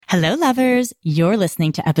Hello, lovers. You're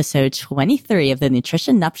listening to episode 23 of the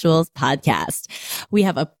Nutrition Nuptials podcast. We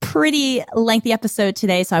have a pretty lengthy episode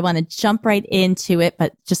today, so I want to jump right into it,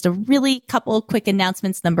 but just a really couple quick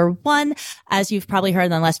announcements. Number one, as you've probably heard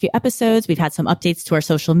in the last few episodes, we've had some updates to our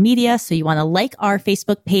social media. So you want to like our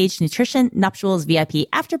Facebook page, Nutrition Nuptials VIP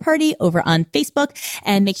After Party over on Facebook,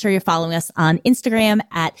 and make sure you're following us on Instagram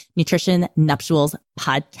at Nutrition Nuptials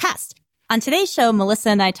Podcast. On today's show,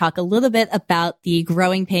 Melissa and I talk a little bit about the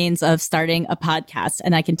growing pains of starting a podcast.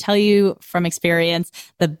 And I can tell you from experience,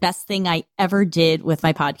 the best thing I ever did with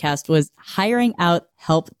my podcast was hiring out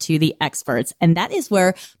help to the experts. And that is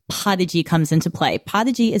where Podigy comes into play.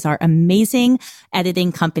 Podigy is our amazing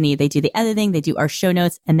editing company. They do the editing, they do our show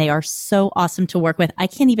notes, and they are so awesome to work with. I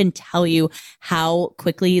can't even tell you how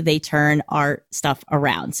quickly they turn our stuff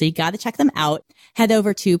around. So you got to check them out. Head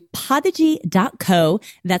over to podigy.co.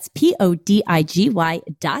 That's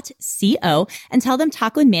PODIGY.co, and tell them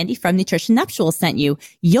Taco and Mandy from Nutrition Nuptials sent you.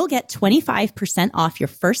 You'll get 25% off your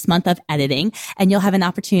first month of editing, and you'll have an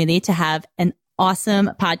opportunity to have an awesome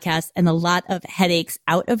podcast and a lot of headaches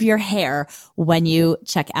out of your hair when you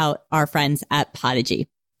check out our friends at Podigy.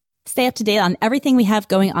 Stay up to date on everything we have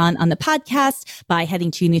going on the podcast by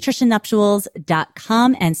heading to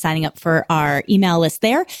nutritionnuptials.com and signing up for our email list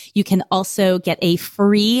there. You can also get a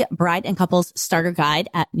free bride and couples starter guide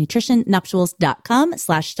at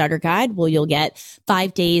nutritionnuptials.com/starter guide, where you'll get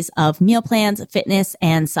 5 days of meal plans, fitness,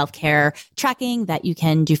 and self-care tracking that you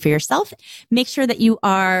can do for yourself. Make sure that you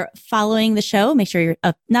are following the show. Make sure you're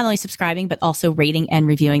not only subscribing, but also rating and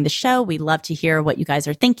reviewing the show. We love to hear what you guys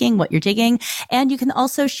are thinking, what you're digging. And you can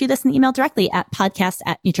also shoot us an email directly at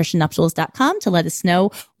podcast@nutritionnuptials.com to let us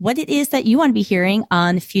know what it is that you want to be hearing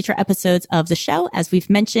on future episodes of the show. As we've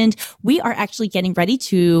mentioned, we are actually getting ready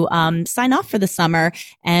to sign off for the summer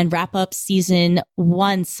and wrap up season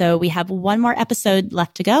 1. So we have one more episode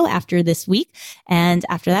left to go after this week. And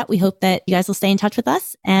after that, we hope that you guys will stay in touch with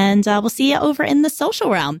us, and we'll see you over in the social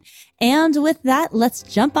realm. And with that, let's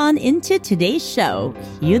jump on into today's show.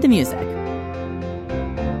 Cue the music.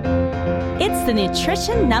 It's the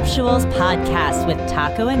Nutrition Nuptials podcast with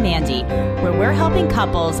Taco and Mandy, where we're helping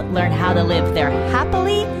couples learn how to live their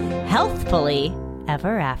happily, healthfully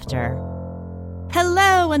ever after.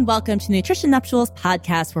 Hello and welcome to Nutrition Nuptials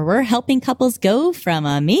podcast, where we're helping couples go from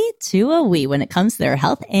a me to a we when it comes to their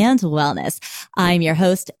health and wellness. I'm your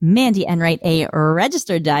host, Mandy Enright, a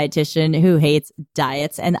registered dietitian who hates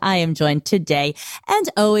diets, and I am joined today and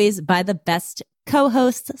always by the best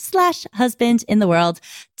co-host / husband in the world,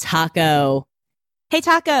 Taco. Hey,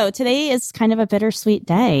 Taco, today is kind of a bittersweet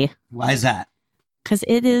day. Why is that? Because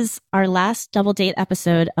it is our last double date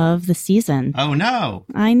episode of the season. Oh, no.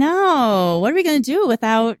 I know. What are we going to do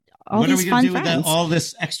without all these fun friends? What are we going to do without all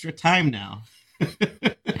this extra time now?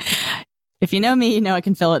 If you know me, you know I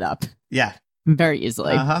can fill it up. Yeah. Very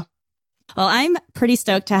easily. Uh-huh. Well, I'm pretty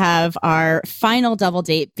stoked to have our final double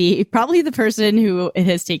date be probably the person who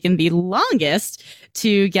has taken the longest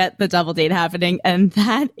to get the double date happening, and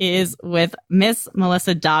that is with Miss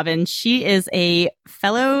Melissa Dobbin. She is a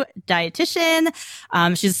fellow dietitian.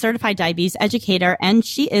 She's a certified diabetes educator, and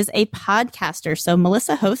she is a podcaster. So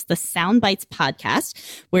Melissa hosts the Sound Bites podcast,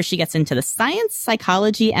 where she gets into the science,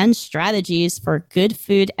 psychology, and strategies for good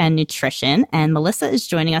food and nutrition. And Melissa is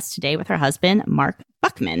joining us today with her husband, Mark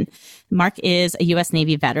Buckman. Mark is a U.S.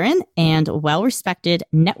 Navy veteran and well-respected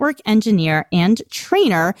network engineer and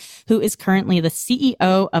trainer who is currently the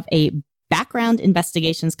CEO of a background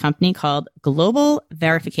investigations company called Global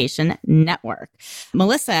Verification Network.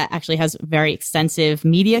 Melissa actually has very extensive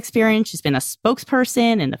media experience. She's been a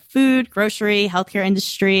spokesperson in the food, grocery, healthcare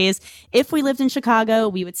industries. If we lived in Chicago,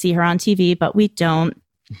 we would see her on TV, but we don't.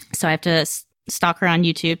 So I have to stalk her on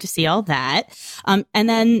YouTube to see all that. And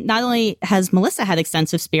then not only has Melissa had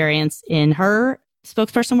extensive experience in her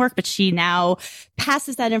spokesperson work, but she now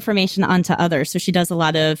passes that information on to others. So she does a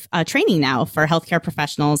lot of training now for healthcare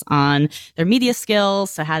professionals on their media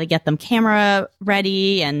skills, so how to get them camera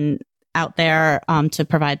ready and out there to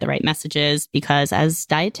provide the right messages, because as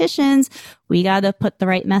dietitians, we got to put the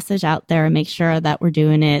right message out there and make sure that we're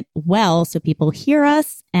doing it well so people hear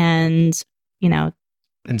us and, you know,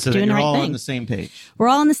 and so that you're all on the same page. We're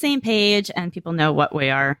all on the same page and people know what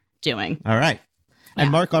we are doing. All right. And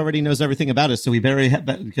yeah. Mark already knows everything about us, so we barely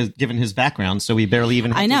because given his background, so we barely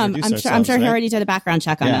even have to introduce ourselves. I'm sure right? he already did a background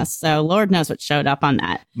check on us, so Lord knows what showed up on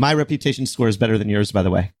that. My reputation score is better than yours, by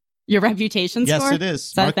the way. Your reputation score? Yes, it is.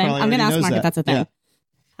 Is that a thing? I'm going to ask Mark if that's a thing. Yeah.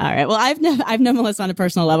 All right. Well, I've known Melissa on a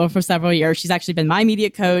personal level for several years. She's actually been my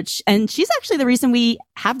media coach, and she's actually the reason we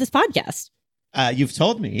have this podcast. You've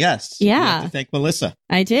told me, yes. Yeah. You have to thank Melissa.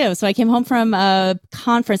 I do. So I came home from a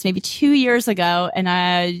conference maybe 2 years ago, and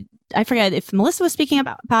I forget if Melissa was speaking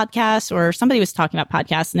about podcasts or somebody was talking about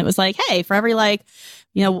podcasts, and it was like, hey, for every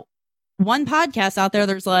one podcast out there,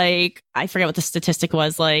 there's like, I forget what the statistic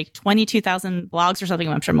was, like 22,000 blogs or something.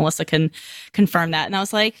 I'm sure Melissa can confirm that. And I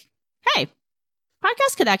was like, hey,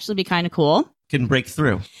 podcasts could actually be kind of cool. Can break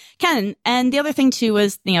through. Can. And the other thing too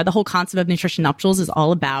is, the whole concept of Nutrition Nuptials is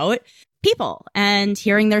all about people and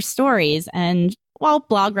hearing their stories. And while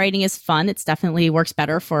blog writing is fun, it's definitely works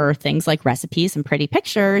better for things like recipes and pretty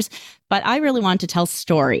pictures. But I really wanted to tell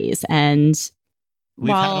stories. And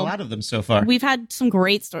we've had a lot of them so far. We've had some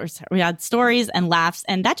great stories. We had stories and laughs,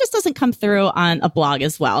 and that just doesn't come through on a blog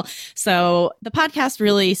as well. So the podcast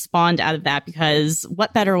really spawned out of that, because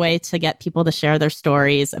what better way to get people to share their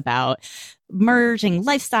stories about merging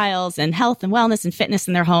lifestyles and health and wellness and fitness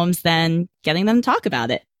in their homes than getting them to talk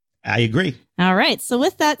about it. I agree. All right. So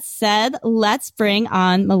with that said, let's bring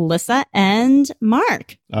on Melissa and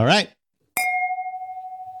Mark. All right.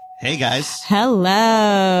 Hey, guys.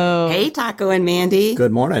 Hello. Hey, Taco and Mandy.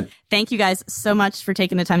 Good morning. Thank you guys so much for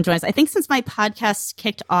taking the time to join us. I think since my podcast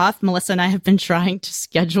kicked off, Melissa and I have been trying to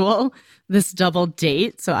schedule this double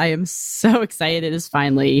date. So I am so excited it is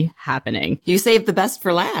finally happening. You saved the best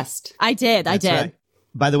for last. I did. That's right.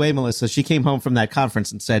 By the way, Melissa, she came home from that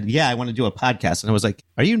conference and said, yeah, I want to do a podcast. And I was like,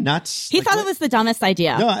 are you nuts? He thought it was the dumbest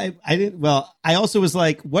idea. No, I didn't. Well, I also was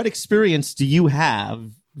like, what experience do you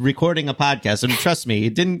have recording a podcast? And trust me,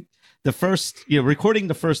 it didn't. Recording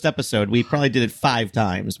the first episode, we probably did it 5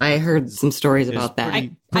 times. I heard some stories about that.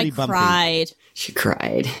 I bumpy. cried. She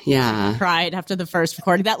cried. Yeah. Cried after the first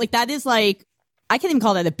recording. That is like, I can't even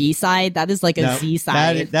call that a B-side. That is like a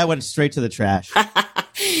Z-side. That went straight to the trash.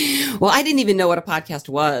 Well, I didn't even know what a podcast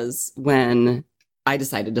was when I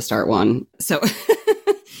decided to start one. So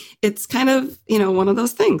it's kind of, one of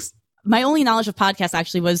those things. My only knowledge of podcasts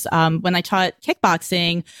actually was when I taught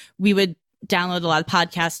kickboxing, we would download a lot of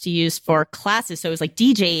podcasts to use for classes. So it was like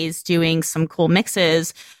DJs doing some cool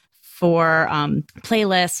mixes for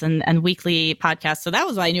playlists and weekly podcasts. So that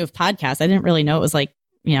was what I knew of podcasts. I didn't really know it was like,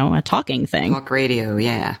 a talking thing. Talk radio,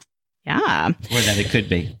 yeah. Yeah. Or that it could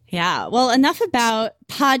be. Yeah. Well, enough about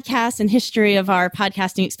podcasts and history of our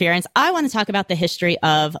podcasting experience. I want to talk about the history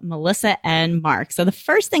of Melissa and Mark. So the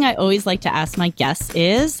first thing I always like to ask my guests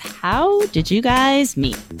is, how did you guys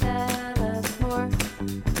meet? Tell us more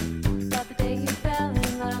about the day you fell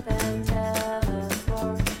in love, and tell us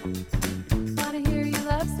more. Want to hear your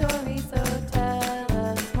love story, so tell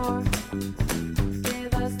us more.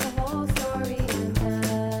 Give us the whole story and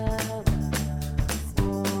tell us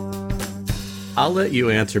more. I'll let you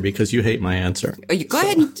answer because you hate my answer. Oh, go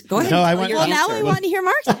ahead. Go ahead. No, I Tell want- your Well, now answer. I want to hear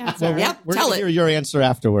Mark's answer. Well, Yeah, we're tell going to it. hear your answer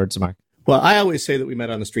afterwards, Mark. Well, I always say that we met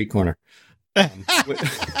on the street corner,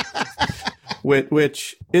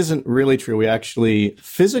 which isn't really true. We actually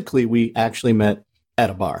met at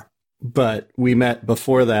a bar, but we met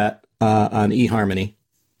before that on eHarmony,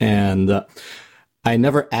 and I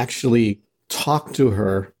never actually talked to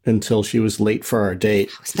her until she was late for our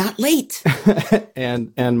date. It's not late.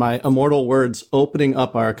 and my immortal words opening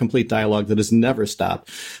up our complete dialogue that has never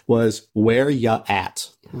stopped was, "Where ya at?"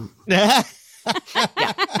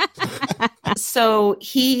 So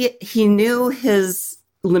he knew his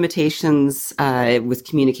limitations with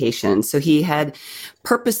communication. So he had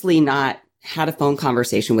purposely not had a phone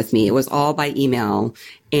conversation with me. It was all by email.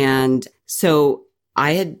 And so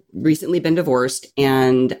I had recently been divorced,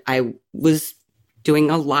 and I was doing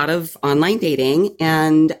a lot of online dating,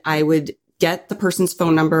 and I would get the person's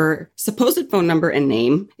phone number, supposed phone number and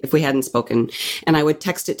name if we hadn't spoken. And I would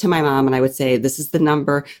text it to my mom, and I would say, this is the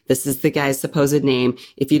number. This is the guy's supposed name.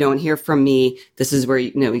 If you don't hear from me, this is where,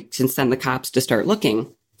 you can send the cops to start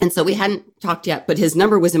looking. And so we hadn't talked yet, but his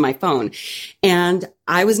number was in my phone, and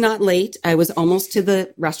I was not late. I was almost to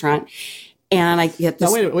the restaurant, and I get this.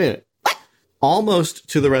 No, wait. What? Almost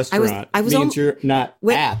to the restaurant I was means you're not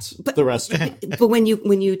at the restaurant. But when you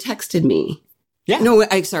texted me, Yeah. no,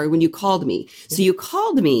 when you called me. So you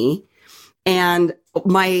called me, and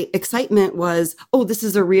my excitement was, oh, this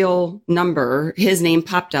is a real number. His name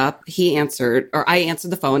popped up. He answered, or I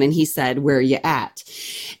answered the phone, and he said, "Where are you at?"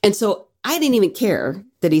 And so I didn't even care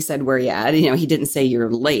that he said, "Where are you at?" He didn't say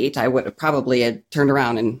you're late. I would have probably had turned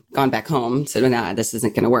around and gone back home, said, nah, this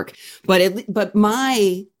isn't going to work. But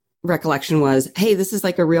my recollection was, hey, this is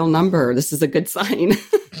like a real number. This is a good sign.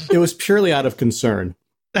 It was purely out of concern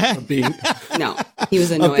of being No, he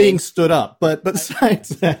was annoyed. of being stood up. But besides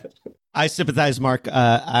that, I sympathize, Mark.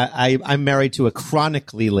 I'm married to a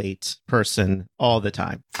chronically late person all the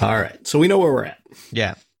time. all right. So we know where we're at.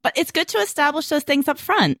 Yeah. But it's good to establish those things up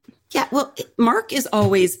front. Yeah, well, Mark is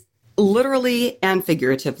always literally and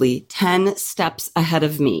figuratively 10 steps ahead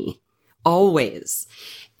of me, always.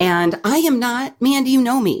 And I am not, Mandy, you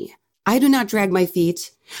know me. I do not drag my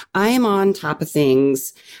feet. I am on top of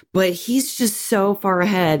things, but he's just so far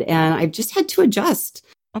ahead, and I've just had to adjust.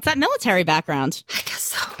 What's that military background? I guess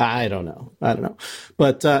so. I don't know.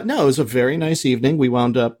 But no, it was a very nice evening. We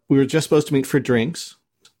were just supposed to meet for drinks,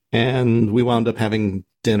 and we wound up having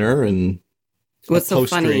dinner and What's so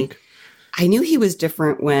funny, post-drink. I knew he was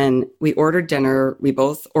different when we ordered dinner. We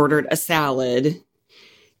both ordered a salad.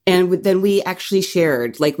 And then we actually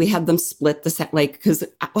shared, like we had them split the set, like, cause,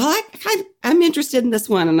 well, I'm interested in this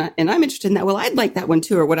one and I'm interested in that. Well, I'd like that one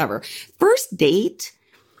too, or whatever. First date,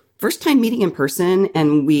 first time meeting in person.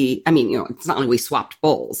 And it's not like we swapped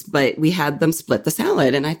bowls, but we had them split the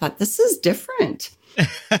salad. And I thought, this is different.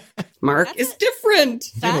 Mark is different.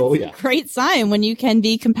 That's Oh, yeah. a great sign when you can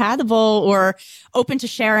be compatible or open to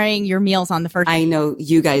sharing your meals on the first. I know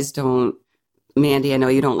you guys don't, Mandy, I know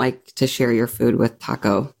you don't like to share your food with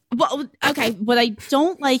Taco. Well, okay. What I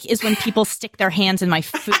don't like is when people stick their hands in my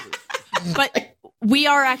food. But we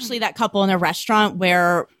are actually that couple in a restaurant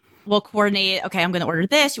where we'll coordinate. Okay, I'm going to order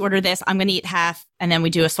this. You order this. I'm going to eat half, and then we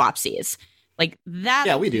do a swapsies. Like that.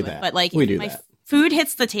 Yeah, we do it. that. But like, We if do my that. food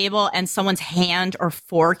hits the table and someone's hand or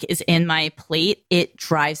fork is in my plate, it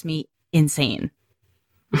drives me insane.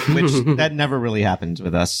 Which that never really happens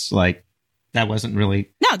with us. Like that wasn't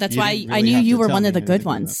really. No, that's You why didn't I really knew have you to were tell one me of the to good do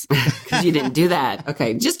ones. Because you didn't do that.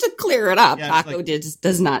 Okay, just to clear it up, Yeah, it's Taco like-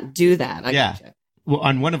 does not do that. I Yeah. gotcha. Well,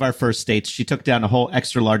 on one of our first dates, she took down a whole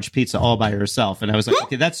extra large pizza all by herself, and I was like,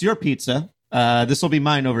 "Okay, that's your pizza. This will be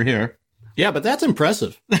mine over here." Yeah, but that's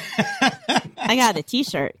impressive. I got a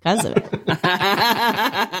T-shirt because of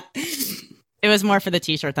it. It was more for the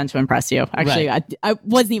T-shirt than to impress you. Actually, Right. I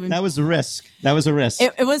wasn't even. That was a risk. That was a risk.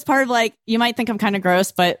 It was part of like, you might think I'm kind of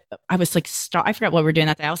gross, but I was like, I forgot what we were doing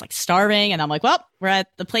that day. I was like starving, and I'm like, well, we're at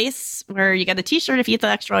the place where you get a T-shirt if you eat the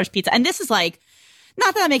extra large pizza. And this is like,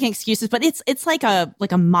 not that I'm making excuses, but it's like a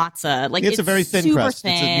matzah. Like it's a very thin super crust.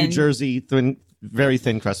 It's a New thin. Jersey very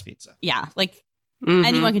thin crust pizza. Yeah, like Mhm.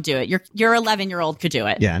 anyone could do it. Your 11-year-old could do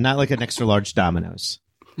it. Yeah, not like an extra large Domino's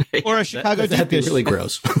or a Chicago That'd be deep dish. really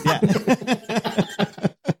gross. Yeah.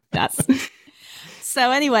 Yes.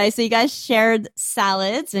 So anyway, so you guys shared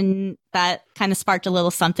salads, and that kind of sparked a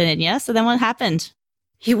little something in you. So then what happened?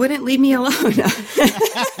 He wouldn't leave me alone.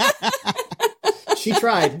 She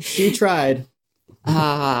tried.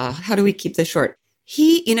 How do we keep this short?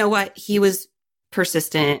 You know what? He was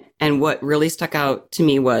persistent. And what really stuck out to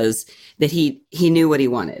me was that he knew what he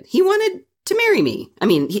wanted. He wanted to marry me. I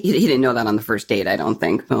mean, he didn't know that on the first date, I don't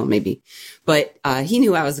think. Well, maybe. But he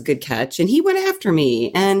knew I was a good catch, and he went after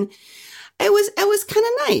me. And it was kind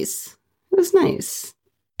of nice. It was nice.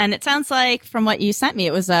 And it sounds like from what you sent me,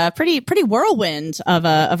 it was a pretty whirlwind of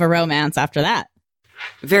a romance after that.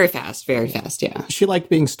 Very fast, yeah. She liked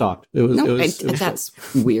being stalked. It was. No, it was that's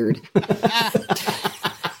weird.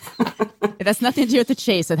 It has nothing to do with the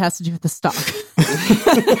chase. It has to do with the stock.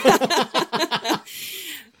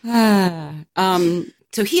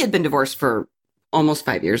 So he had been divorced for almost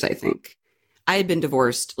 5 years, I think. I had been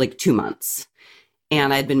divorced like 2 months,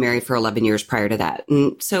 and I had been married for 11 years prior to that.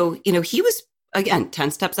 And so, he was, again,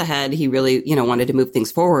 10 steps ahead. He really, wanted to move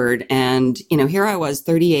things forward. And, here I was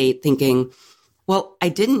 38 thinking, well, I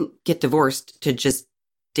didn't get divorced to just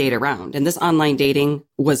date around. And this online dating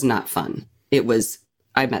was not fun.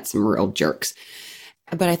 I met some real jerks.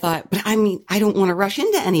 But I thought, I don't want to rush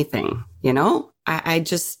into anything, I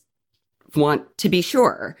just want to be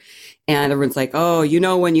sure. And everyone's like, oh,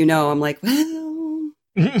 when you know. I'm like, well,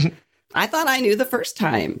 I thought I knew the first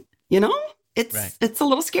time, it's Right. it's a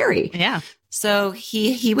little scary. Yeah. So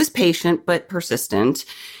he was patient, but persistent.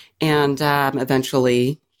 And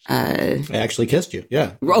eventually, I actually kissed you.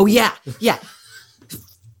 Yeah. oh yeah.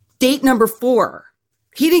 Date number 4.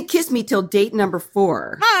 He didn't kiss me till date number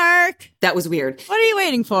 4. Mark, That was weird. what are you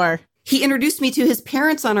waiting for? He introduced me to his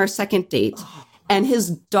parents on our second date, and his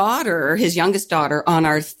daughter, his youngest daughter, on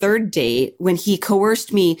our third date when he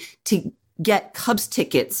coerced me to get Cubs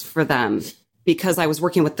tickets for them because I was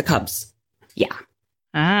working with the Cubs. Yeah.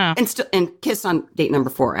 Ah. And kissed on date number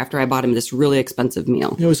 4 after I bought him this really expensive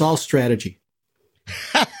meal. It was all strategy.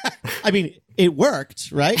 I mean, it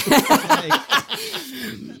worked, right?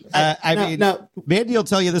 No. Mandy will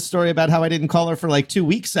tell you the story about how I didn't call her for like 2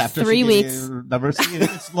 weeks after 3 she gave me weeks. her number.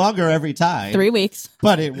 It's longer every time. 3 weeks.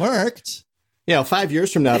 But it worked. Yeah, 5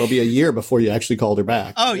 years from now, it'll be a year before you actually called her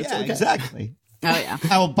back. Oh, It's yeah, okay. exactly. Oh, yeah.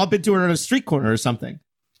 I will bump into her on a street corner or something.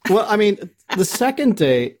 Well, I mean, the second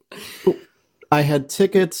date, I had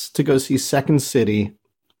tickets to go see Second City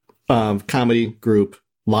comedy group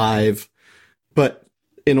live. But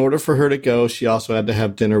in order for her to go, she also had to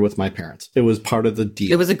have dinner with my parents. It was part of the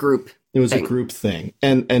deal. It was a group. It was thing. a group thing.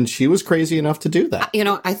 And she was crazy enough to do that.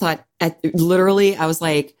 I thought, literally, I was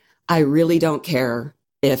like, I really don't care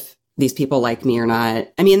if these people like me or not.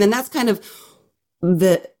 I mean, and that's kind of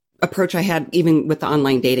the approach I had even with the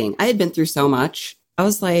online dating. I had been through so much. I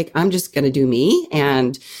was like, I'm just going to do me,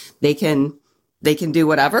 and they can do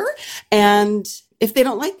whatever. And if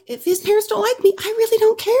his parents don't like me, I really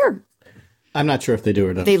don't care. I'm not sure if they do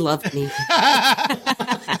or not. They loved me.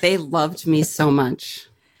 They loved me so much.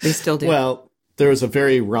 They still do. Well, there was a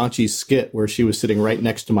very raunchy skit where she was sitting right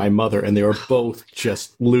next to my mother, and they were both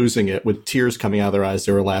just losing it with tears coming out of their eyes.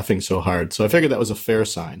 They were laughing so hard. So I figured that was a fair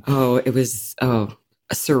sign. It was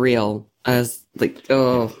surreal. I was like,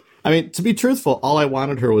 I mean, to be truthful, all I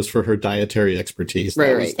wanted her was for her dietary expertise.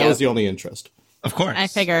 That was the only interest. Of course. I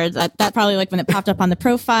figured that probably, like, when it popped up on the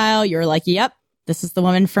profile, you were like, yep, this is the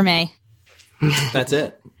woman for me. That's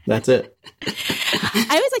it. I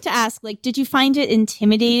always like to ask, like, did you find it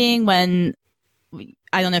intimidating when,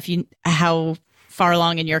 I don't know how far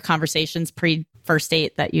along in your conversations pre-first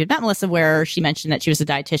date that you had met Melissa, where she mentioned that she was a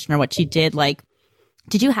dietitian or what she did, like,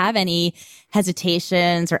 did you have any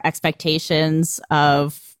hesitations or expectations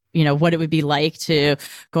of, what it would be like to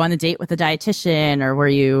go on a date with a dietitian, or were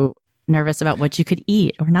you nervous about what you could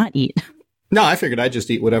eat or not eat? No, I figured I'd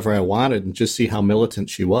just eat whatever I wanted and just see how militant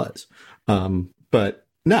she was. But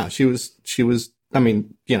no, she was, I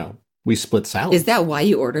mean, we split salad. Is that why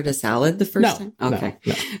you ordered a salad the first time? Okay.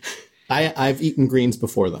 No. I've eaten greens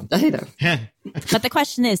before then. I know. But the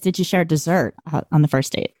question is, did you share dessert on the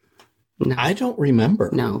first date? No. I don't remember.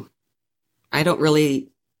 No. I don't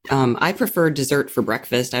really, I prefer dessert for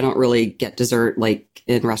breakfast. I don't really get dessert like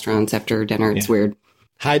in restaurants after dinner. It's weird.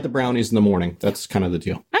 Hide the brownies in the morning. That's kind of the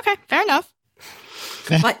deal. Okay, fair enough.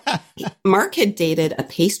 But Mark had dated a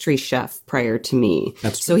pastry chef prior to me.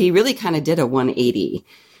 So he really kind of did a 180.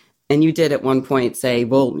 And you did at one point say,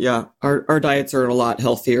 well, yeah, our diets are a lot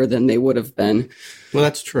healthier than they would have been. Well,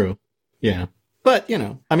 that's true. Yeah. But,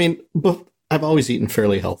 I mean, I've always eaten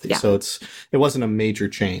fairly healthy. So it wasn't a major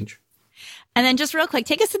change. And then just real quick,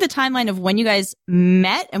 take us through the timeline of when you guys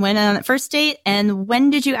met and went on that first date, and when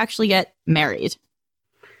did you actually get married?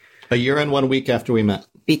 A year and 1 week after we met.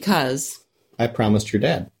 Because I promised your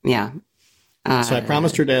dad. Yeah. So I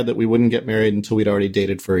promised your dad that we wouldn't get married until we'd already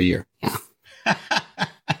dated for a year. Yeah.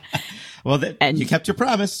 Well, you kept your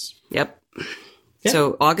promise. Yep. Yeah.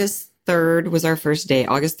 So August 3rd was our first day,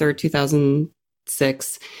 August 3rd,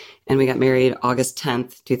 2006. And we got married August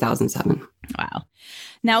 10th, 2007. Wow.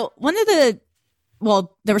 Now, there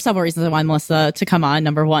were several reasons I wanted Melissa to come on.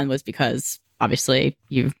 Number one was because obviously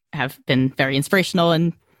you have been very inspirational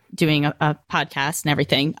in doing a podcast and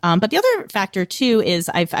everything. But the other factor too is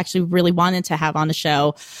I've actually really wanted to have on the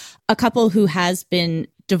show a couple who has been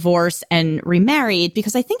divorced and remarried,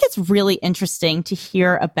 because I think it's really interesting to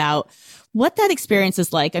hear about what that experience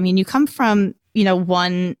is like. I mean, you come from,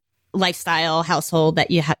 one lifestyle household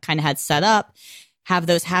that you kind of had set up, have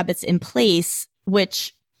those habits in place,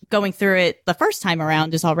 which going through it the first time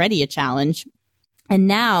around is already a challenge. And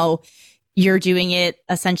now you're doing it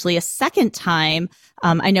essentially a second time.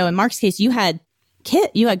 I know in Mark's case, you had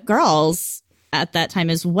girls at that time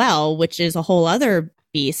as well, which is a whole other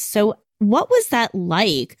beast. So what was that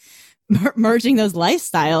like, merging those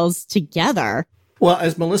lifestyles together? Well,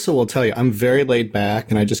 as Melissa will tell you, I'm very laid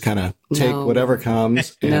back and I just kind of take whatever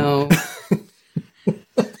comes. No.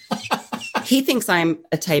 He thinks I'm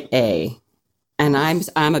a type A and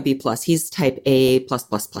I'm a B plus. He's type A plus.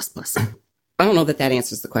 I don't know that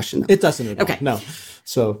answers the question though. It doesn't at all. Okay. No.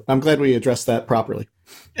 So I'm glad we addressed that properly.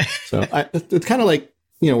 So it's kind of like,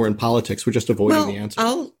 we're in politics. We're just avoiding the answer.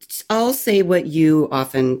 I'll say what you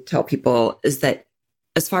often tell people is that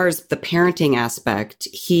as far as the parenting aspect,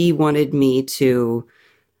 he wanted me to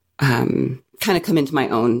kind of come into my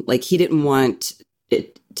own. Like he didn't want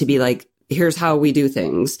it to be like, here's how we do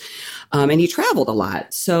things. And he traveled a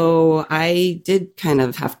lot. So I did kind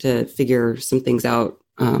of have to figure some things out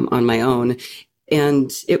on my own.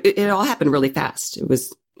 And it all happened really fast. It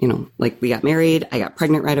was, like we got married, I got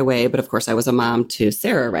pregnant right away. But of course I was a mom to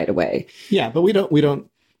Sarah right away. Yeah, but we don't,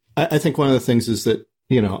 I think one of the things is that,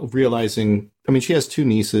 realizing, I mean, she has two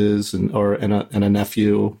nieces and a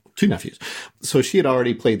nephew, two nephews. So she had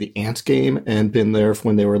already played the aunt game and been there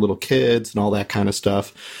when they were little kids and all that kind of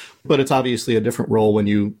stuff. But it's obviously a different role when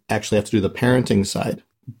you actually have to do the parenting side.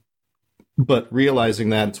 But realizing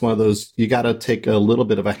that it's one of those, you got to take a little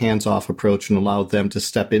bit of a hands-off approach and allow them to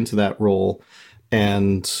step into that role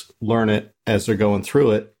and learn it as they're going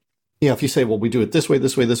through it. if you say, well, we do it this way,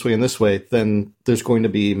 this way, this way, and this way, then there's going to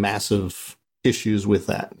be massive issues with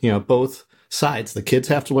that. Both sides, the kids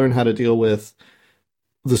have to learn how to deal with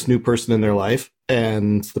this new person in their life,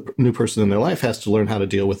 and the new person in their life has to learn how to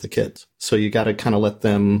deal with the kids. So you got to kind of let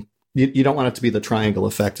them, you don't want it to be the triangle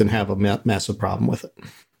effect and have a massive problem with it.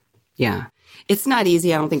 Yeah. It's not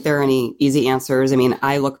easy. I don't think there are any easy answers. I mean,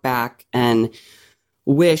 I look back and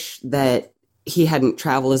wish that he hadn't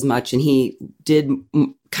traveled as much and he did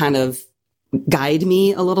kind of guide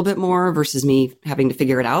me a little bit more versus me having to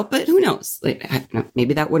figure it out. But who knows?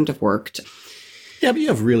 Maybe that wouldn't have worked. Yeah, but you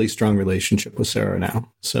have a really strong relationship with Sarah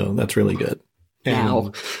now. So that's really good. And,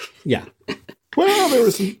 Now. Yeah. Well, there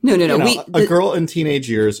was No. a girl in teenage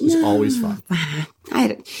years is always fun.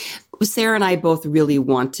 Sarah and I both really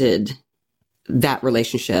wanted that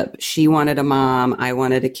relationship. She wanted a mom. I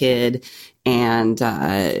wanted a kid. And,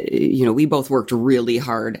 we both worked really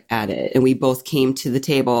hard at it. And we both came to the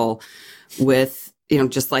table with,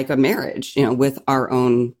 just like a marriage, with our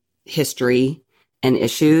own history and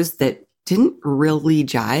issues that didn't really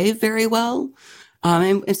jive very well.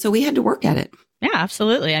 And so we had to work at it. Yeah,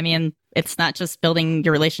 absolutely. I mean, it's not just building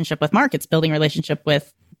your relationship with Mark, it's building a relationship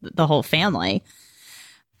with the whole family.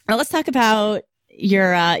 Now, let's talk about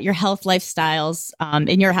your health lifestyles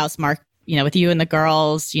in your house, Mark, with you and the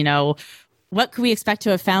girls. What could we expect to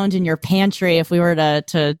have found in your pantry if we were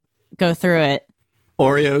to go through it?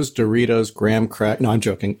 Oreos, Doritos, graham crack. No, I'm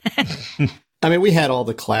joking. I mean, we had all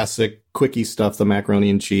the classic quickie stuff, the macaroni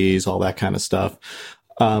and cheese, all that kind of stuff.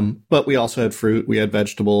 But we also had fruit. We had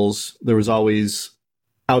vegetables. There was always,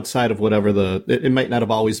 outside of whatever it might not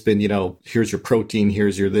have always been, here's your protein,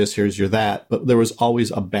 here's your this, here's your that. But there was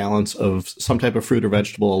always a balance of some type of fruit or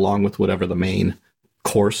vegetable along with whatever the main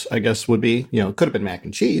course, I guess, would be. It could have been mac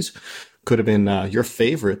and cheese. Could have been your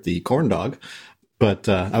favorite, the corn dog. But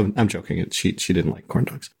I'm joking. She didn't like corn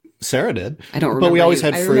dogs. Sarah did. I don't remember. But we always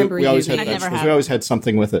had fruit. We always had I've never vegetables. had We always had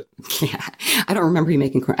something with it. Yeah. I don't remember you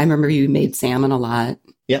making corn. I remember you made salmon a lot.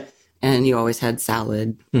 Yep. And you always had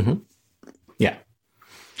salad. Mm-hmm. Yeah.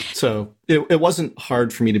 So it wasn't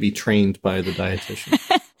hard for me to be trained by the dietitian.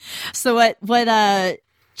 So what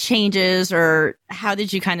changes, or how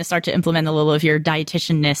did you kind of start to implement a little of your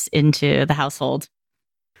dietitianness into the household?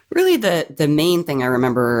 Really, the main thing I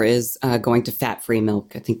remember is going to fat-free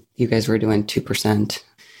milk. I think you guys were doing 2%.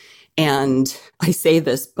 And I say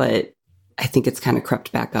this, but I think it's kind of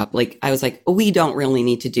crept back up. Like, I was like, we don't really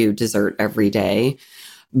need to do dessert every day.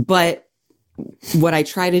 But what I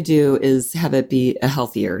try to do is have it be a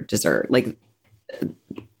healthier dessert. Like,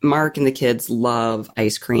 Mark and the kids love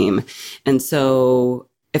ice cream. And so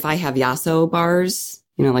if I have Yasso bars,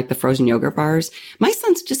 like the frozen yogurt bars, my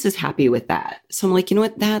son's just as happy with that. So I'm like, you know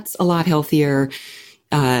what? That's a lot healthier.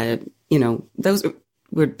 Those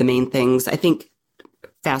were the main things. I think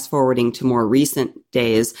fast forwarding to more recent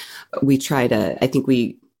days, we try to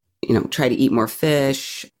eat more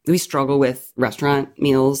fish. We struggle with restaurant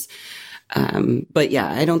meals. But yeah,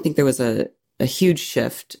 I don't think there was a huge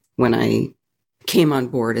shift when I came on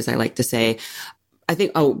board, as I like to say. I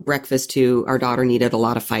think, breakfast too. Our daughter needed a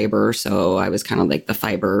lot of fiber. So I was kind of like the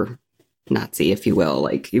fiber Nazi, if you will.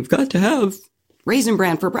 Like, you've got to have Raisin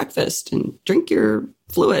Bran for breakfast and drink your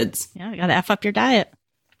fluids. Yeah, you got to F up your diet.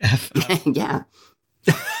 Yeah.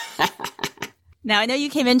 Now, I know you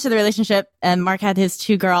came into the relationship and Mark had his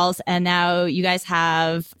 2 girls, and now you guys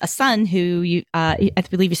have a son who I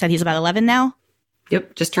believe you said he's about 11 now?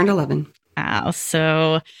 Yep. Just turned 11. Wow.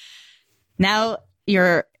 So now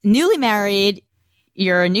you're newly married.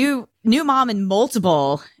 You're a new mom in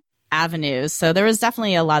multiple avenues. So there was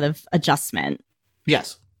definitely a lot of adjustment.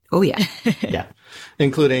 Yes. Oh, yeah. Yeah.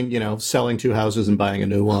 Including, selling 2 houses and buying a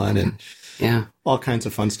new one and Yeah. all kinds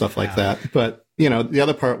of fun stuff like that. But, the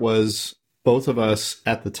other part was both of us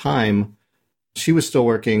at the time, she was still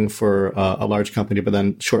working for a large company, but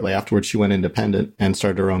then shortly afterwards, she went independent and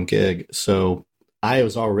started her own gig. So I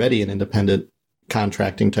was already an independent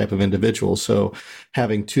contracting type of individual. So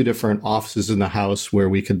having 2 different offices in the house where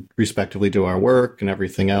we could respectively do our work and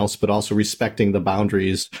everything else, but also respecting the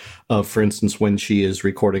boundaries of, for instance, when she is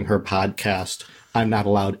recording her podcast, I'm not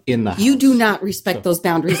allowed in the house. You do not respect those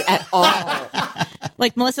boundaries at all.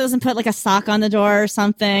 Like, Melissa doesn't put like a sock on the door or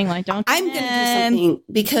something. Like, don't. I'm going to do something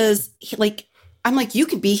because I'm like, you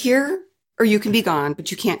could be here or you can be gone, but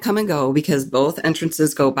you can't come and go because both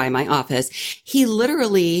entrances go by my office. He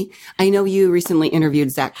literally, I know you recently interviewed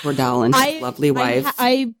Zach Cordell and his lovely wife.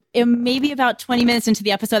 I am maybe about 20 minutes into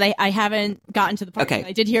the episode. I haven't gotten to the part. Okay.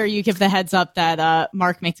 I did hear you give the heads up that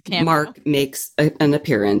Mark makes a cameo. Mark makes an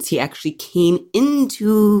appearance. He actually came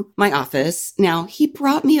into my office. Now, he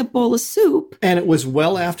brought me a bowl of soup. And it was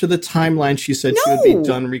well after the timeline she said she would be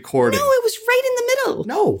done recording. No, it was right in the middle.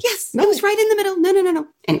 No. Yes, No. it was right in the middle. No.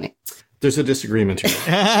 Anyway. There's a disagreement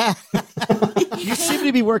here. You seem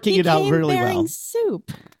to be working He it out came really bearing well.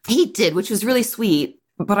 soup. He did, which was really sweet.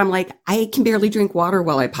 But I'm like, I can barely drink water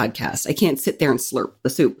while I podcast. I can't sit there and slurp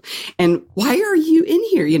the soup. And why are you in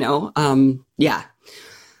here? Yeah.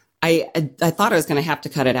 I thought I was going to have to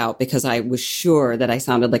cut it out because I was sure that I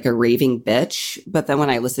sounded like a raving bitch. But then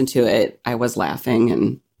when I listened to it, I was laughing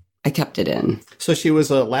and I kept it in. So she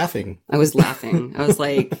was laughing. I was laughing. I was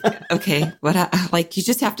like, okay, like you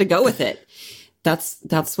just have to go with it.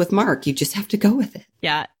 That's with Mark. You just have to go with it.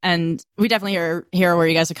 Yeah. And we definitely hear where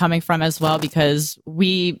you guys are coming from as well, because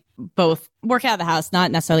we both work out of the house,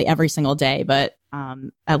 not necessarily every single day, but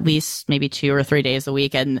at least maybe 2 or 3 days a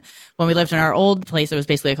week. And when we lived in our old place, it was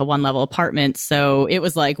basically like a 1-level apartment. So it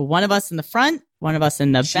was like one of us in the front, one of us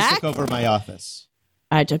in the She back. took over my office.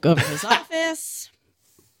 I took over his office.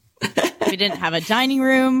 We didn't have a dining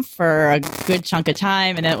room for a good chunk of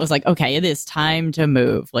time. And it was like, okay, it is time to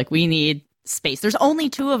move. Like we need space. There's only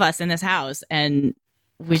 2 of us in this house and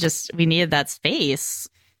we needed that space.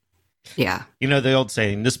 Yeah. You know the old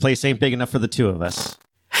saying, this place ain't big enough for the 2 of us.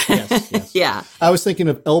 Yes. Yeah. I was thinking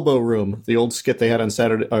of Elbow Room, the old skit they had on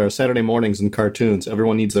Saturday mornings in cartoons.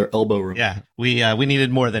 Everyone needs their elbow room. Yeah, we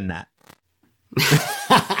needed more than that.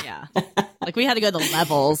 Yeah. Like we had to go to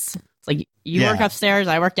levels. It's like you Yeah. work upstairs,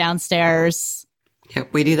 I work downstairs.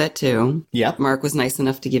 Yep, we do that too. Yep. Mark was nice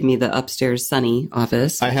enough to give me the upstairs sunny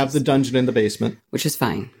office, I have the dungeon in the basement. which is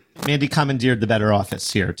fine. Mandy commandeered the better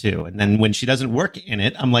office here too. And then when she doesn't work in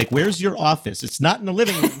it, I'm like, where's your office? It's not in the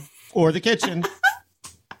living room or the kitchen.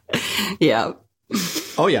 Yeah.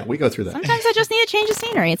 Oh, yeah, we go through that. Sometimes I just need a change of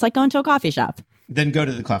scenery. It's like going to a coffee shop. Then go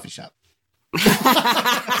to the coffee shop.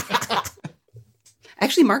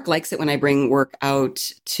 Actually, Mark likes it when I bring work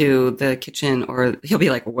out to the kitchen, or he'll be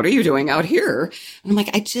like, what are you doing out here? And I'm like,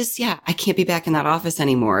 I can't be back in that office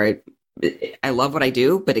anymore. I love what I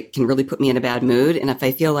do, but it can really put me in a bad mood. And if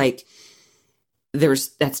I feel like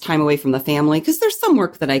that's time away from the family, because there's some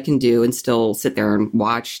work that I can do and still sit there and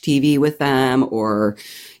watch TV with them or,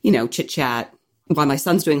 chit chat. While my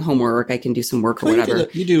son's doing homework, I can do some work or whatever.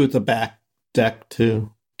 You do the back deck,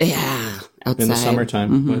 too, Yeah. Outside. in the summertime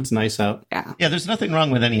Mhm. when it's nice out. Yeah. Yeah, there's nothing wrong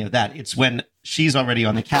with any of that. It's when she's already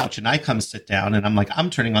on the couch and I come sit down and I'm like, I'm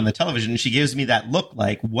turning on the television. And she gives me that look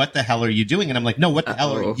like, what the hell are you doing? And I'm like, no, what the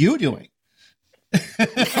hell are you doing?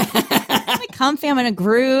 I'm like comfy, I'm in a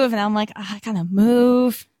groove, and I'm like, I gotta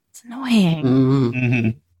move. It's annoying. Mhm.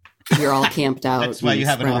 Mm-hmm. You're all camped out. That's why you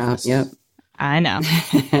have an spread out. office. Yep. I know.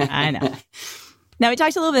 I know. Now, we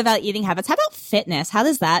talked a little bit about eating habits. How about fitness? How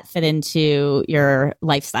does that fit into your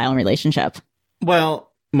lifestyle and relationship?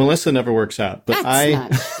 Well, Melissa never works out, but That's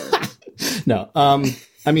not true. No.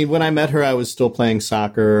 I mean, when I met her, I was still playing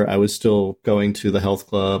soccer. I was still going to the health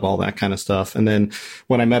club, all that kind of stuff. And then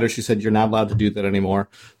when I met her, she said, you're not allowed to do that anymore.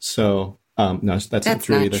 So, no, that's not That's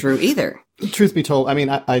true not either. true either. Truth be told, I mean,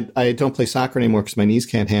 I don't play soccer anymore because my knees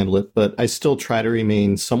can't handle it, but I still try to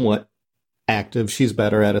remain somewhat active. She's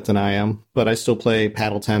better at it than I am, but I still play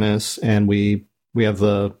paddle tennis, and we have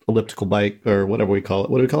the elliptical bike, or whatever we call it.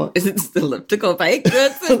 What do we call it? It's the elliptical bike.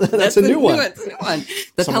 That's a new one. It's a new one.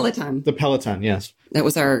 The Peloton. The Peloton, yes. That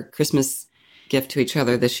was our Christmas gift to each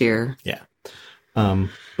other this year. Yeah.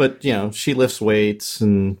 But, she lifts weights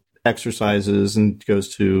and exercises and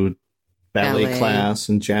goes to ballet class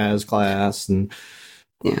and jazz class and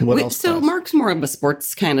Yeah. what else? So class? Mark's more of a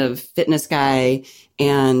sports kind of fitness guy,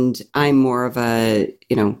 and I'm more of a,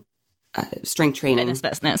 strength training, Fitness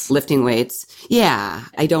business. lifting weights. Yeah.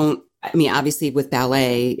 Obviously with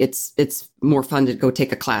ballet, it's more fun to go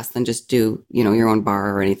take a class than just do, your own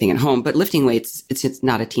bar or anything at home. But lifting weights, it's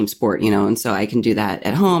not a team sport, and so I can do that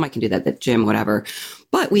at home. I can do that at the gym, whatever.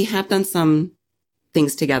 But we have done some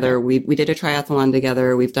things together. We did a triathlon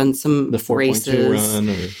together. We've done some The 4.2 races. run.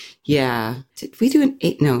 Or, Yeah. Did we do an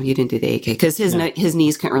 8? No, you didn't do the 8K because his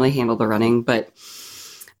knees couldn't really handle the running, but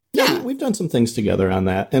yeah. we've done some things together on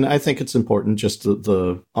that. And I think it's important just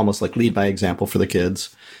the almost like lead by example for the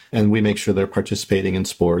kids. And we make sure they're participating in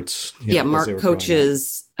sports. Yeah, as Mark they were growing up.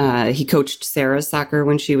 coaches, he coached Sarah's soccer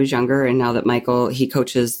when she was younger. And now that he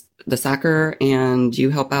coaches the soccer, and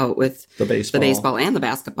you help out with the baseball. the baseball and the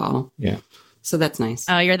basketball. Yeah. So that's nice.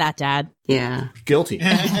 Oh, you're that dad. Yeah. Guilty.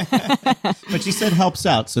 But she said helps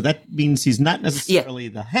out, so that means he's not necessarily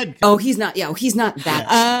the head coach. Oh, he's not. Yeah, he's not that.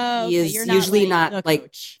 Oh, he okay, is you're usually the not like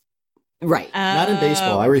coach. right. Not in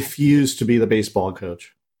baseball. I refuse to be the baseball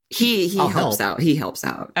coach. He I'll helps help. out. He helps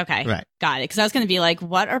out. Okay. Right. Got it. Because I was going to be like,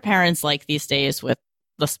 what are parents like these days with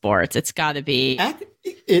the sports? It's got to be.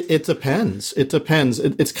 It depends. It depends.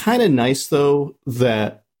 It's kind of nice, though,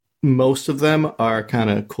 that most of them are kind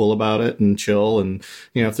of cool about it and chill. And,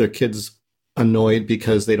 you know, if their kid's annoyed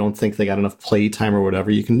because they don't think they got enough play time or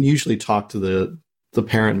whatever, you can usually talk to the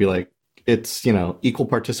parent and be like, it's, you know, equal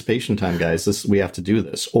participation time, guys. We have to do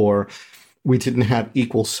this. Or we didn't have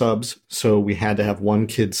equal subs, so we had to have one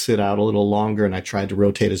kid sit out a little longer, and I tried to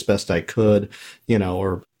rotate as best I could, you know,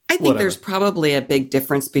 or I think whatever. there's probably a big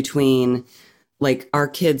difference between like our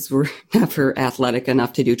kids were never athletic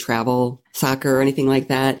enough to do travel soccer or anything like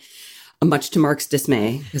that, much to Mark's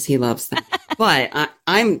dismay because he loves that. But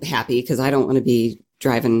I'm happy because I don't want to be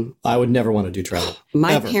driving. I would never want to do travel.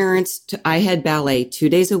 My ever. parents, I had ballet 2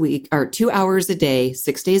 days a week or 2 hours a day,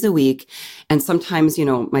 6 days a week. And sometimes, you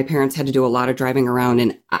know, my parents had to do a lot of driving around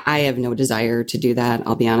and I have no desire to do that.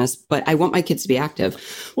 I'll be honest, but I want my kids to be active.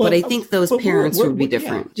 Well, but I think those but parents would be yeah.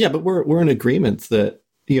 different. Yeah, but we're in agreement that,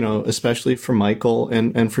 you know, especially for Michael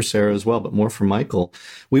and for Sarah as well, but more for Michael,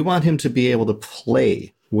 we want him to be able to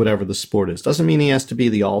play whatever the sport is. Doesn't mean he has to be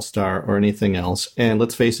the all-star or anything else. And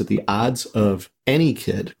let's face it, the odds of any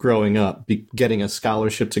kid growing up getting a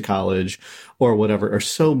scholarship to college or whatever are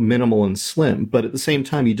so minimal and slim. But at the same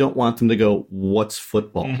time, you don't want them to go, what's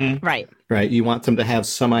football? Mm-hmm. Right. Right. You want them to have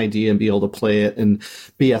some idea and be able to play it and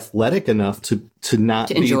be athletic enough to not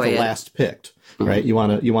To be the enjoy it. last picked. Right. You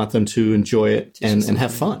want them to enjoy it and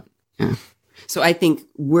have fun. Yeah. So I think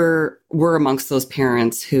we're amongst those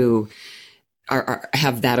parents who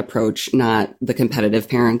have that approach, not the competitive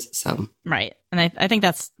parents. So Right. And I think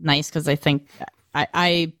that's nice because I think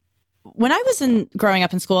I when I was growing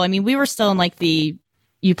up in school, I mean, we were still in like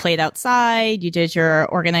you played outside, you did your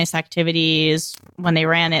organized activities when they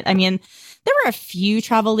ran it. I mean, there were a few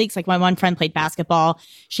travel leagues. Like my one friend played basketball.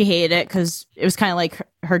 She hated it because it was kind of like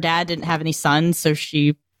her dad didn't have any sons. So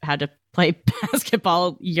she had to play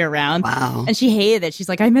basketball year round. wow. And she hated it. She's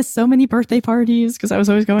like, I missed so many birthday parties because I was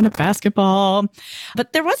always going to basketball.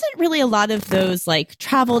 But there wasn't really a lot of those like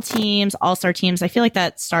travel teams, all-star teams. I feel like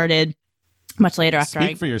that started much later after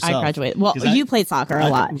Speak for I yourself, graduated. Well, 'cause you played soccer a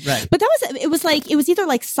lot. Right. But it was either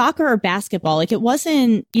like soccer or basketball. Like it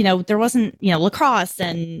wasn't, you know, there wasn't, you know, lacrosse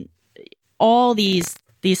and all these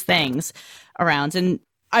things around. And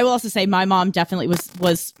I will also say my mom definitely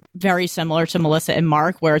was very similar to Melissa and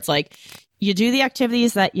Mark, where it's like, you do the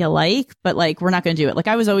activities that you like, but like, we're not going to do it. Like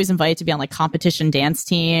I was always invited to be on like competition dance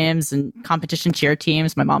teams and competition cheer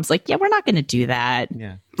teams. My mom's like, yeah, we're not going to do that.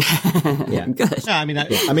 Yeah. Yeah. Good. No, I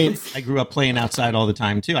mean, I grew up playing outside all the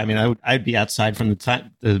time too. I mean, I'd be outside from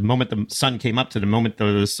the moment the sun came up to the moment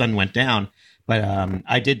the sun went down. But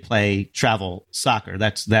I did play travel soccer.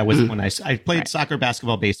 That was when I played soccer,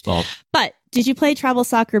 basketball, baseball. But did you play travel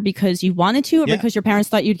soccer because you wanted to, or Yeah. because your parents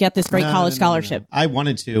thought you'd get this great No, college no. scholarship? I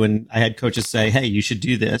wanted to, and I had coaches say, "Hey, you should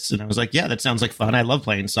do this," and I was like, "Yeah, that sounds like fun. I love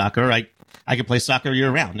playing soccer. I could play soccer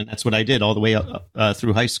year round," and that's what I did all the way up,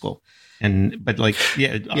 through high school. But like,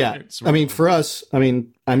 yeah, Yeah. I mean, for us,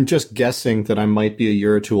 I'm just guessing that I might be a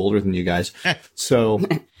year or two older than you guys. So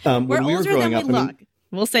We're when we were older growing than up, we look.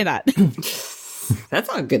 We'll say that. That's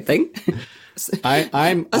not a good thing.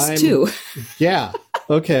 I'm Us too. Yeah.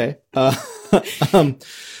 Okay.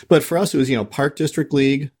 But for us, it was, Park District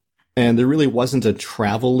League, and there really wasn't a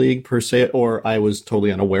travel league per se, or I was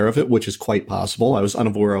totally unaware of it, which is quite possible. I was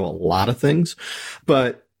unaware of a lot of things,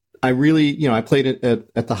 but I really, I played it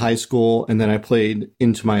at the high school, and then I played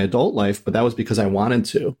into my adult life, but that was because I wanted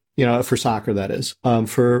to, for soccer, that is.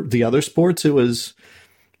 For the other sports, it was,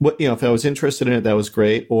 if I was interested in it, that was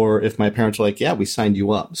great. Or if my parents were like, yeah, we signed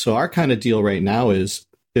you up. So our kind of deal right now is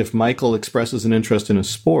if Michael expresses an interest in a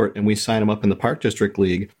sport and we sign him up in the Park District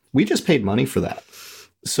League, we just paid money for that.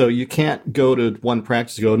 So you can't go to one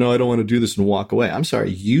practice and go, no, I don't want to do this, and walk away. I'm sorry.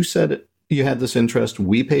 You said you had this interest.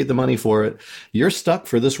 We paid the money for it. You're stuck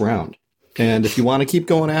for this round. And if you want to keep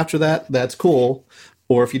going after that, that's cool.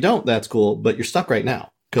 Or if you don't, that's cool. But you're stuck right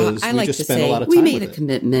now. Because I we like just to spent say, a lot of we time made a with it.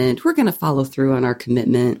 commitment. We're going to follow through on our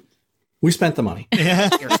commitment. We spent the money.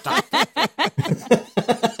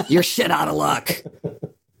 You're shit out of luck.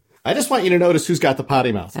 I just want you to notice who's got the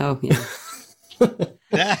potty mouth. Oh,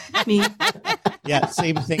 yeah. Me. Yeah,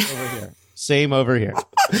 same thing over here. Same over here.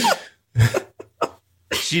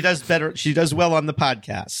 She does better. She does well on the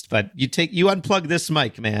podcast, but you unplug this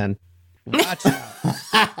mic, man. Watch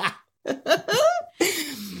out.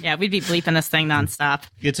 Yeah, Yeah, we'd be bleeping this thing nonstop.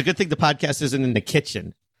 It's a good thing the podcast isn't in the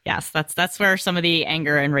kitchen. Yes, that's where some of the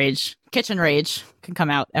anger and rage, kitchen rage, can come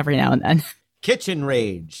out every now and then. Kitchen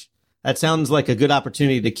rage. That sounds like a good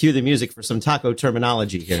opportunity to cue the music for some taco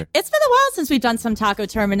terminology here. It's been a while since we've done some taco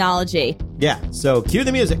terminology. Yeah, so cue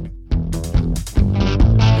the music.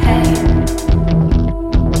 Hey,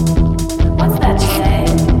 what's that you say?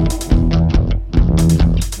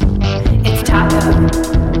 It's taco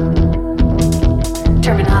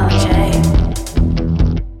terminology.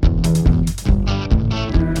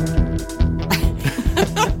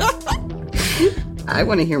 I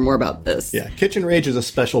want to hear more about this. Yeah, kitchen rage is a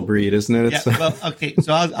special breed, isn't it? Yeah, well, okay,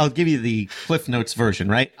 so I'll give you the Cliff Notes version,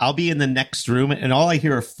 right? I'll be in the next room, and all I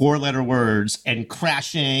hear are 4-letter words and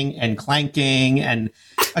crashing and clanking, and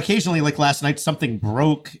occasionally, like last night, something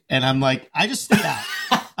broke, and I'm like, I just stay out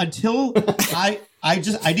until I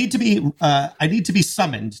need to be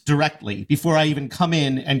summoned directly before I even come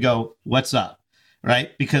in and go, what's up,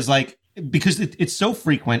 right? Because it's so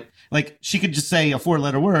frequent. Like, she could just say a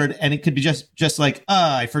 4-letter word, and it could be just like,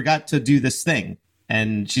 I forgot to do this thing.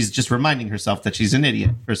 And she's just reminding herself that she's an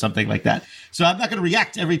idiot or something like that. So I'm not going to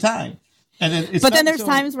react every time. And then But then there's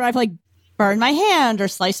times where I've like burned my hand or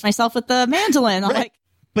sliced myself with the mandolin. I'm Right. like,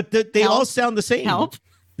 but they Help. all sound the same. Help.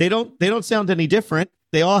 They don't sound any different.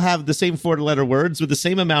 They all have the same 4-letter words with the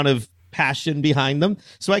same amount of passion behind them.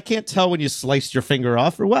 So I can't tell when you sliced your finger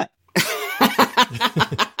off or what.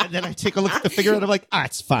 And then I take a look at the finger and I'm like,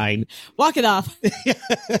 it's fine. walk it off.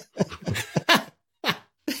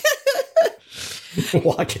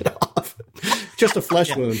 Walk it off. Just a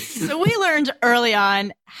flesh wound. So we learned early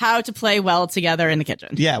on how to play well together in the kitchen.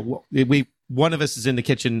 Yeah, one of us is in the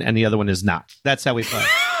kitchen and the other one is not. That's how we play.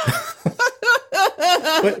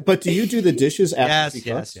 But do you do the dishes after she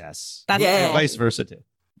cooks? yes. That's Yeah. the And rule. vice versa too.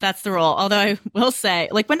 That's the rule. Although I will say,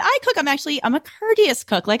 like when I cook, I'm a courteous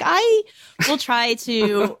cook. Like I will try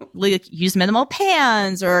to like use minimal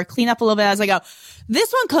pans or clean up a little bit as I go.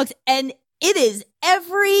 This one cooks and it is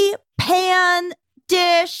every pan,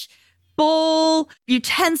 dish, bowl,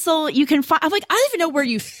 utensil you can find. I'm like, I don't even know where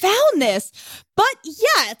you found this. But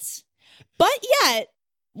yet,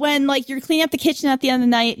 when like you're cleaning up the kitchen at the end of the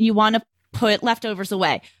night, you want to put leftovers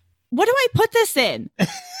away. What do I put this in?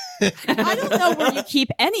 I don't know where you keep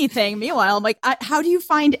anything. Meanwhile, I'm like, how do you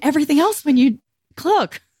find everything else when you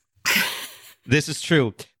cook? This is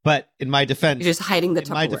true. But in my defense, You're just hiding the in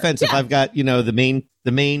my Tupperware. defense, if I've got, the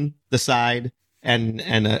main, the side, and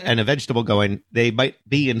a vegetable going, they might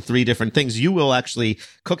be in 3 different things. You will actually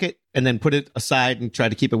cook it and then put it aside and try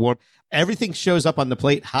to keep it warm. Everything shows up on the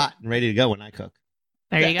plate hot and ready to go when I cook.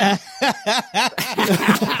 There you go.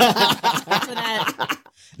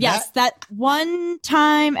 So that one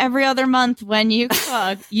time every other month when you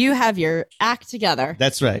cook, you have your act together.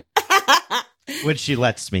 That's right. When she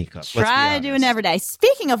lets me cook. Let's be Try doing honest. every day.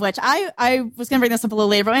 Speaking of which, I was going to bring this up a little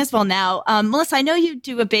later, but I might as well now. Melissa, I know you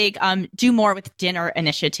do a big do more with dinner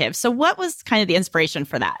initiative. So what was kind of the inspiration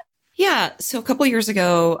for that? Yeah. So a couple years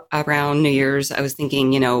ago around New Year's, I was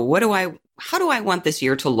thinking, how do I want this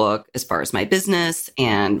year to look as far as my business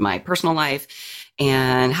and my personal life?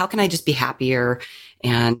 And how can I just be happier?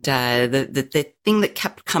 And the thing that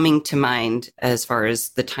kept coming to mind as far as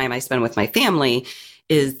the time I spend with my family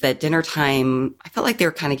is that dinner time, I felt like they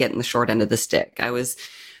were kind of getting the short end of the stick. I was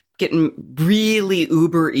getting really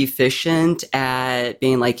uber efficient at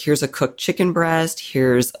being like, here's a cooked chicken breast.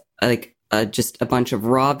 Here's like just a bunch of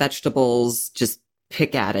raw vegetables, just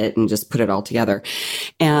pick at it and just put it all together.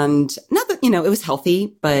 And not that, it was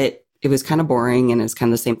healthy, but it was kind of boring and it was kind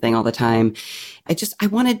of the same thing all the time. I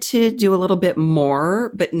wanted to do a little bit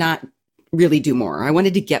more, but not really do more. I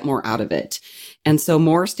wanted to get more out of it. And so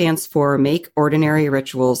MORE stands for Make Ordinary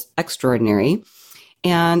Rituals Extraordinary.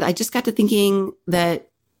 And I just got to thinking that,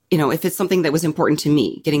 if it's something that was important to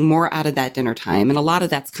me, getting more out of that dinner time. And a lot of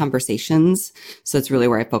that's conversations. So it's really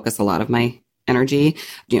where I focus a lot of my energy,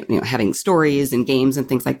 having stories and games and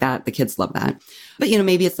things like that. The kids love that. But,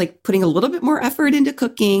 maybe it's like putting a little bit more effort into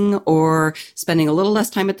cooking or spending a little less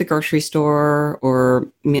time at the grocery store or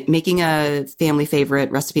making a family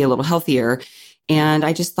favorite recipe a little healthier. And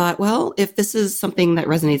I just thought, well, if this is something that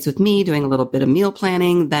resonates with me, doing a little bit of meal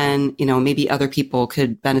planning, then, maybe other people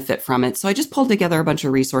could benefit from it. So I just pulled together a bunch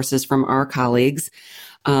of resources from our colleagues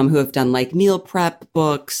who have done like meal prep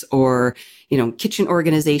books or, kitchen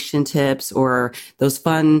organization tips or those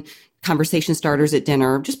fun conversation starters at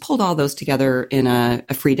dinner. Just pulled all those together in a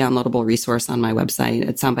free downloadable resource on my website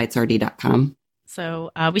at soundbitesrd.com.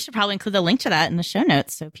 So we should probably include the link to that in the show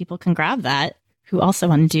notes so people can grab that who also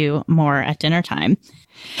want to do more at dinner time.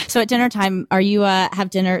 So at dinner time, are you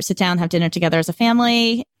sit down, have dinner together as a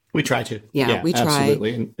family? We try to. Yeah, we try.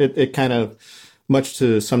 Absolutely. And it kind of, much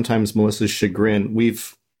to sometimes Melissa's chagrin,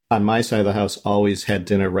 we've, on my side of the house, always had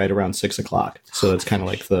dinner right around 6 o'clock. So it's kind of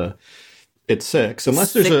like it's 6.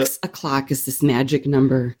 Unless there's 6 o'clock is this magic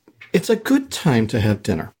number. it's a good time to have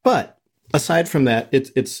dinner. But aside from that, it's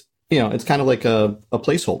kind of like a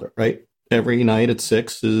placeholder, right? Every night at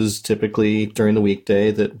 6 is typically during the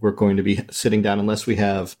weekday that we're going to be sitting down unless we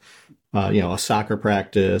have, a soccer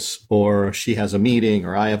practice or she has a meeting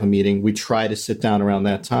or I have a meeting. We try to sit down around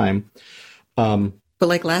that time. But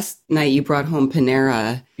like last night, you brought home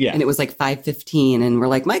Panera, Yeah. and it was like 5:15, and we're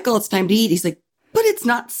like, Michael, it's time to eat. He's like, but it's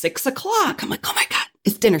not 6 o'clock. I'm like, oh my God,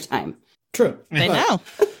 it's dinner time. True. I But know.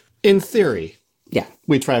 in theory, Yeah.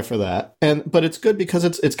 we try for that. But it's good because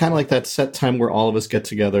it's kind of like that set time where all of us get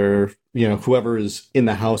together, whoever is in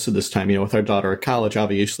the house at this time, with our daughter at college,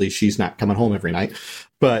 obviously she's not coming home every night.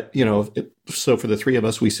 But, so for the three of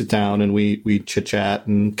us, we sit down and we chit chat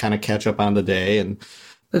and kind of catch up on the day. And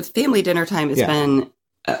But family dinner time has Yeah. been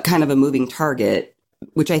kind of a moving target,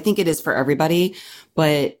 which I think it is for everybody.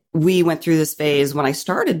 But we went through this phase when I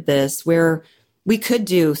started this where we could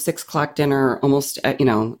do 6 o'clock dinner almost,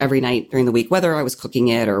 every night during the week, whether I was cooking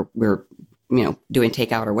it or we're, doing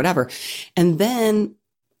takeout or whatever. And then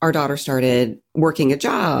our daughter started working a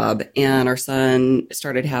job and our son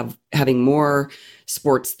started having more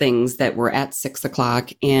sports things that were at 6 o'clock.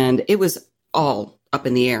 And it was all up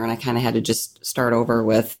in the air. And I kind of had to just start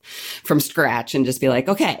over from scratch and just be like,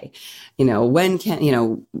 okay, when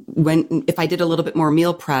if I did a little bit more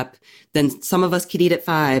meal prep, then some of us could eat at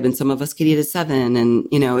 5 and some of us could eat at 7. And,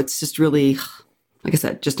 it's just really, like I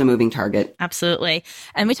said, just a moving target. Absolutely.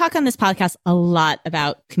 And we talk on this podcast a lot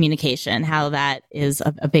about communication, how that is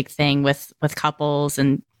a big thing with couples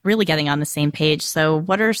and really getting on the same page. So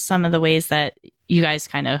what are some of the ways that you guys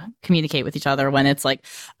kind of communicate with each other when it's like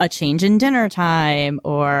a change in dinner time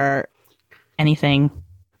or anything?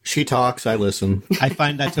 she talks, I listen. I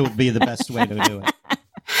find that to be the best way to do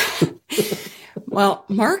it. Well,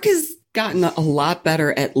 Mark has gotten a lot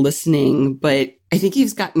better at listening, but I think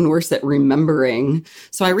he's gotten worse at remembering.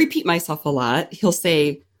 So I repeat myself a lot. He'll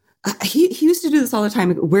say, he used to do this all the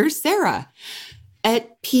time. Where's Sarah?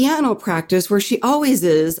 At piano practice, where she always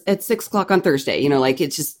is at 6 o'clock on Thursday.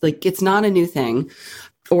 It's just like, it's not a new thing.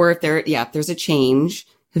 Or if there's a change,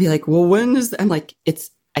 he'll be like, well, when is, I'm like,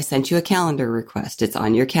 I sent you a calendar request. It's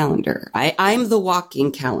on your calendar. I'm the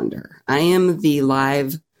walking calendar. I am the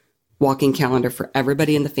live walking calendar for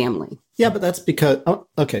everybody in the family. Yeah, but that's because,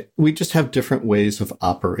 we just have different ways of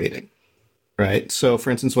operating, right? So, for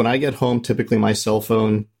instance, when I get home, typically my cell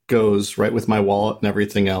phone goes right with my wallet and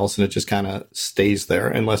everything else, and it just kind of stays there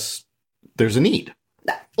unless there's a need.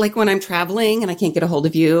 Like when I'm traveling and I can't get a hold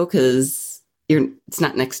of you because it's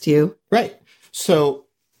not next to you. Right. So,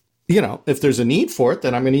 if there's a need for it,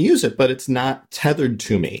 then I'm going to use it, but it's not tethered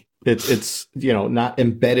to me. It's not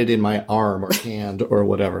embedded in my arm or hand or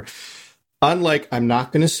whatever. Unlike, I'm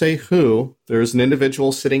not going to say who, there's an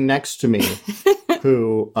individual sitting next to me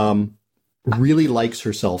who really likes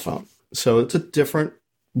her cell phone. So it's a different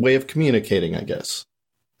way of communicating, I guess.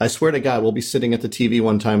 I swear to God, we'll be sitting at the TV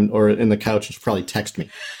one time or in the couch and she'll probably text me.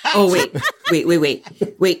 Oh, wait.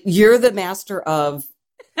 You're the master of,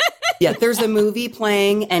 there's a movie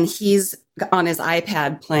playing and he's on his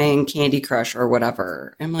iPad playing Candy Crush or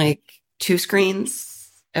whatever. I'm like, 2 screens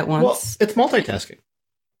at once. Well, it's multitasking.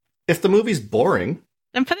 If the movie's boring,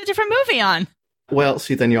 Then put a different movie on. well,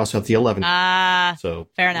 see, then you also have the 11. So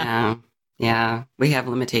Fair enough. Yeah. We have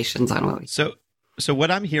limitations on what we. So what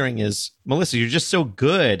I'm hearing is, Melissa, you're just so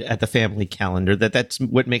good at the family calendar that's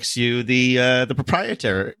what makes you the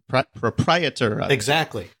proprietor of it.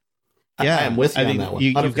 exactly. Yeah, I am with you I on mean, that one.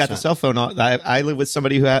 You've got the 100%. cell phone. I live with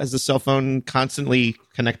somebody who has the cell phone constantly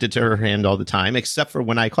connected to her hand all the time, except for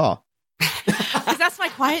when I call. Because that's my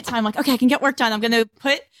quiet time. Like, okay, I can get work done. I'm going to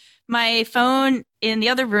put my phone in the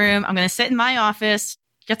other room. I'm going to sit in my office,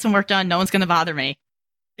 get some work done. No one's going to bother me.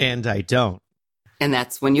 And I don't. And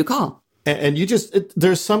that's when you call. And you just,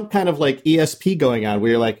 there's some kind of like ESP going on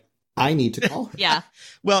where you're like, I need to call her. Yeah.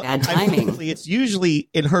 Well, Bad timing. ironically, it's usually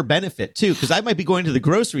in her benefit too, because I might be going to the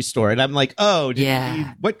grocery store and I'm like, oh,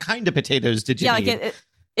 what kind of potatoes did you Yeah. need? Like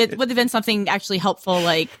it would have been something actually helpful.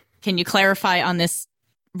 Like, can you clarify on this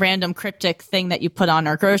random cryptic thing that you put on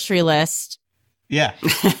our grocery list? Yeah,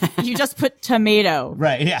 You just put tomato.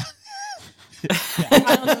 right. Yeah, I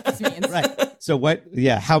don't know what this means. right. So what?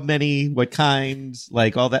 Yeah, how many? What kinds?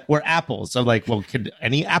 Like all that. Or apples. I'm like, well, could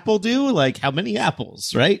any apple do? Like, how many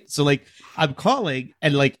apples? Right. So like, I'm calling,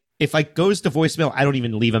 and like, if I goes to voicemail, I don't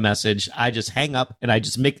even leave a message. I just hang up, and I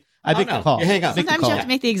just I make no. the call. You hang up. Make the Sometimes you call. have to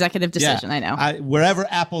make the executive decision. I know. Wherever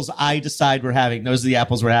apples I decide we're having, those are the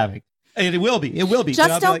apples we're having. And it will be. It will be. Just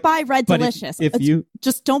But I'll be don't like, buy Red but Delicious. If you,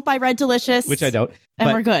 Just don't buy Red Delicious. which I don't, And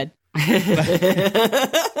but, we're good.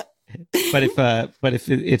 but if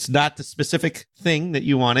it's not the specific thing that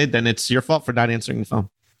you wanted, then it's your fault for not answering the phone.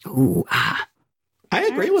 Ooh, ah. I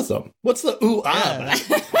agree with them. What's the ooh ah? I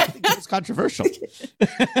think it's controversial.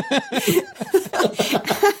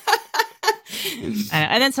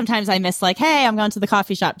 And then sometimes I miss like, hey, I'm going to the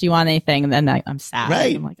coffee shop. Do you want anything? And then I'm sad.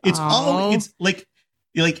 Right. I'm like, It's oh. all. It's like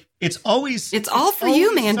it's always. It's all for you,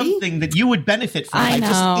 always Mandy. Something that you would benefit from I by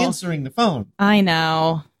just know. answering the phone. I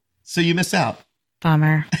know. So you miss out.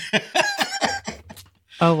 Bummer.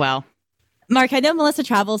 Oh, well. Mark, I know Melissa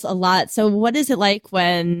travels a lot. So what is it like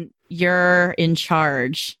when you're in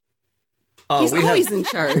charge? Oh, He's we always have. in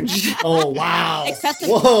charge. Oh wow! Except-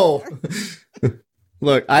 Whoa!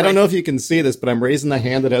 Look, I don't know if you can see this, but I'm raising the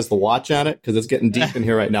hand that has the watch on it because it's getting deep in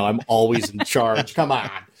here right now. I'm always in charge. Come on.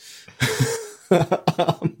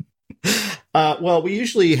 Well, we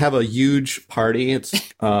usually have a huge party. It's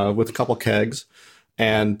with a couple kegs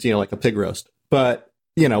and, like a pig roast. But,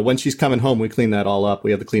 when she's coming home, we clean that all up. We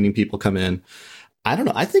have the cleaning people come in. I don't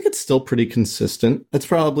know. I think it's still pretty consistent. It's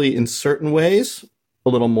probably in certain ways a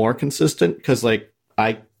little more consistent because,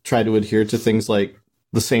 I try to adhere to things like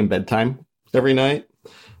the same bedtime every night,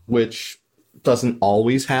 which doesn't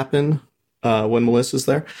always happen when Melissa's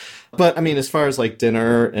there. But I mean, as far as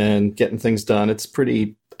dinner and getting things done, it's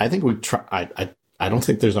pretty. I think we try. I don't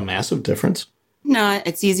think there's a massive difference. No,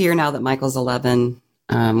 it's easier now that Michael's 11.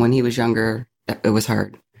 When he was younger, it was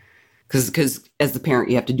hard because as the parent,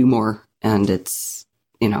 you have to do more, and it's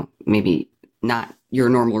maybe not your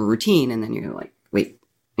normal routine, and then you're like, wait,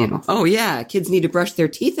 oh yeah, kids need to brush their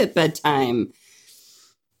teeth at bedtime.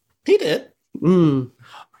 He did.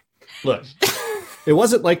 Look, it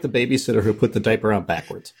wasn't like the babysitter who put the diaper on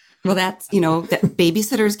backwards. Well, that's, that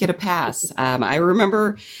babysitters get a pass. I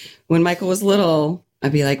remember when Michael was little,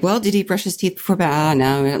 I'd be like, well, did he brush his teeth before bed?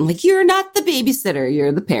 No. I'm like, you're not the babysitter.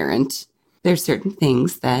 You're the parent. There's certain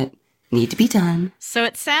things that need to be done. So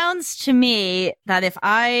it sounds to me that if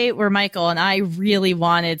I were Michael and I really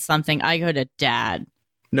wanted something, I go to dad.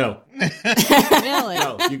 No, Really?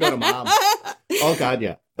 no, you go to mom. Oh God,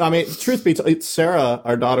 yeah. I mean, truth be told, Sarah,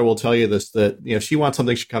 our daughter, will tell you this: that if she wants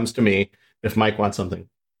something, she comes to me. If Mike wants something,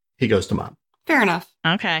 he goes to mom. Fair enough.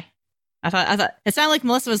 Okay. I thought it sounded like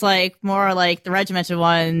Melissa was more like the regimented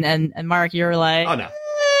one, and Mark, you're like, Oh no.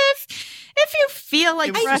 if you feel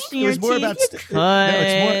like brushing your teeth, you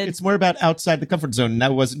could. It's more about outside the comfort zone.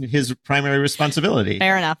 That wasn't his primary responsibility.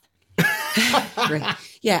 Fair enough. Right.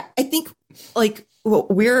 Yeah. I think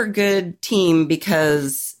we're a good team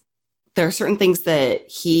because there are certain things that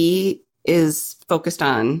he is focused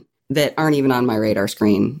on that aren't even on my radar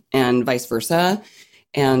screen and vice versa.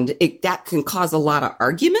 And that can cause a lot of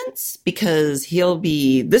arguments because he'll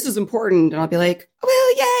be, this is important. And I'll be like,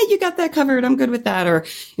 well, yeah, you got that covered. I'm good with that. Or,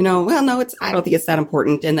 well, no, I don't think it's that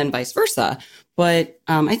important. And then vice versa. But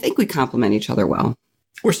I think we complement each other well.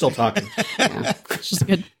 We're still talking. Yeah. It's just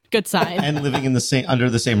a good sign. And living in under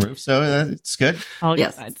the same roof, so it's good. All good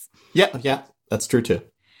Yes. sides. Yeah, that's true too.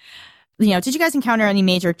 Did you guys encounter any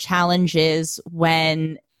major challenges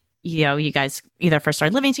when you guys either first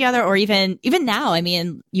started living together or even now? I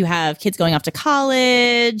mean, you have kids going off to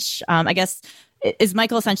college. I guess, is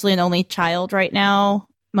Michael essentially an only child right now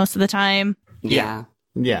most of the time? Yeah.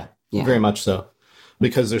 Yeah, Yeah. very much so.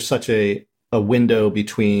 Because there's such a window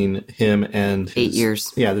between him and his, 8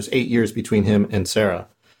 years. Yeah, there's 8 years between him and Sarah,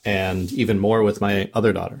 and even more with my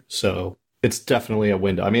other daughter. So it's definitely a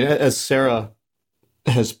window. I mean, as Sarah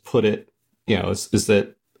has put it, is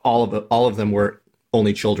that all of them were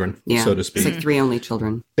only children, Yeah. so to It's speak, like 3 only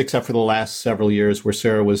children. except for the last several years where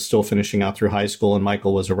Sarah was still finishing out through high school and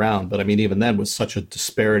Michael was around. But I mean, even then, with such a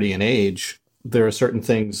disparity in age, there are certain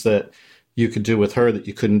things that you could do with her that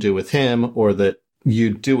you couldn't do with him, or that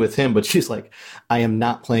you do with him, but she's like, I am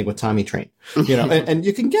not playing with Tommy Train, and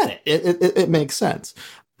you can get it. It makes sense.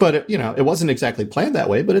 But, it wasn't exactly planned that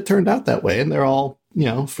way, but it turned out that way. And they're all,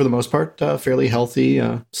 for the most part, fairly healthy,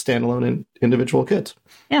 standalone and individual kids.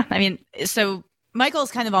 Yeah. I mean, so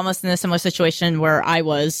Michael's kind of almost in a similar situation where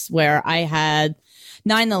I had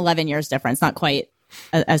 9 and 11 years difference, not quite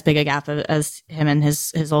as big a gap as him and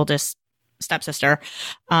his oldest stepsister.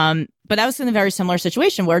 But I was in a very similar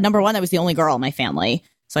situation where, number one, I was the only girl in my family.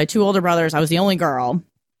 So I had 2 older brothers. I was the only girl.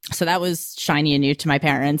 So that was shiny and new to my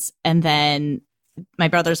parents. And then my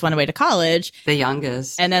brothers went away to college. The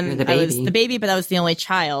youngest. And then You're the I baby. was the baby, but I was the only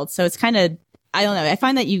child. So it's kind of, I don't know. I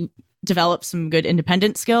find that you develop some good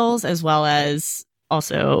independent skills as well as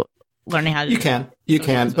also learning how to. You You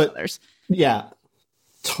socialize can, with but others. yeah,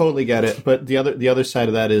 totally get it. But the other side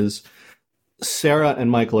of that is Sarah and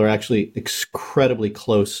Michael are actually incredibly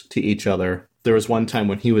close to each other. There was one time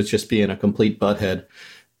when he was just being a complete butthead,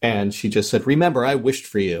 and she just said, "Remember, I wished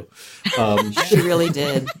for you." She really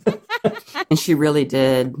did. And she really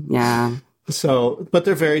did. Yeah. So, but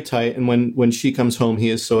they're very tight. And when she comes home, he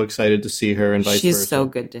is so excited to see her and vice She's versa. so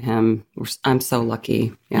good to him. I'm so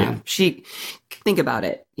lucky. Yeah. She, think about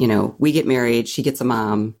it. You know, we get married. She gets a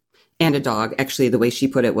mom and a dog. Actually, the way she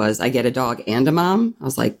put it was, I get a dog and a mom. I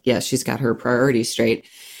was like, yeah, she's got her priorities straight.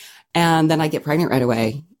 And then I get pregnant right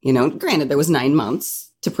away. You know, granted, there was 9 months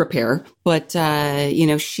to prepare, but, you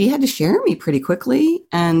know, she had to share me pretty quickly.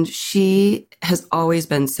 And she has always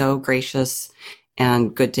been so gracious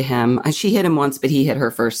and good to him. She hit him once, but he hit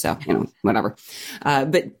her first. So, you know, whatever.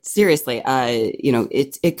 But seriously, you know,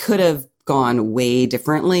 it could have gone way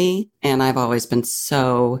differently. And I've always been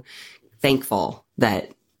so thankful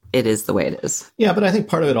that it is the way it is. Yeah, but I think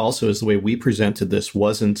part of it also is the way we presented this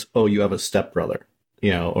wasn't, oh, you have a stepbrother,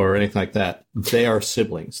 you know, or anything like that. They are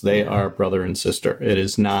siblings. They are brother and sister. It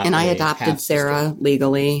is not. And I a adopted half-sister. Sarah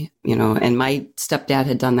legally, you know, and my stepdad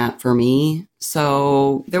had done that for me.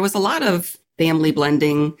 So there was a lot of family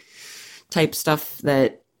blending type stuff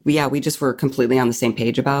that, yeah, we just were completely on the same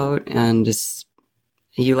page about. And just,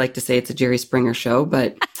 you like to say it's a Jerry Springer show,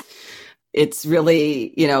 but it's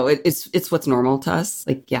really, you know, it's what's normal to us.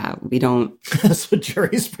 Like, yeah, we don't. That's what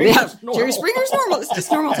Jerry Springer's Yeah, normal. Jerry Springer's normal. It's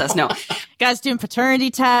just normal to us. No, Guys doing paternity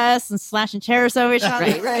tests and slashing chairs over each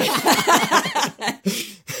other. right.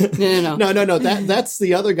 No. No. That's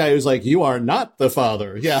the other guy who's like, you are not the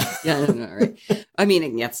father. Yeah. Yeah, no, right. I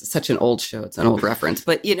mean, yeah, it's such an old show. It's an old reference.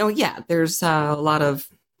 But, you know, yeah, there's a lot of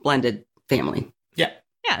blended family. Yeah.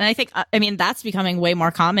 Yeah, and I think, I mean, that's becoming way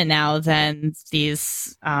more common now than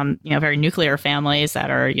these, you know, very nuclear families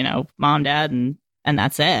that are, you know, mom, dad, and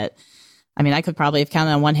that's it. I mean, I could probably have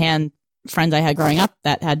counted on one hand friends I had growing up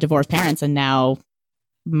that had divorced parents, and now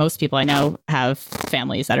most people I know have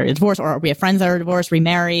families that are divorced, or we have friends that are divorced,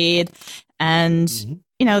 remarried, and,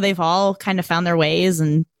 you know, they've all kind of found their ways,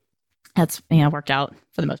 and that's, you know, worked out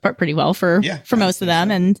for the most part pretty well for most of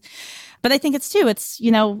them. And, but I think it's,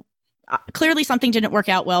 you know, clearly something didn't work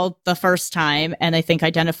out well the first time. And I think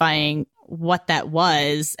identifying what that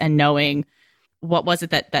was and knowing what was it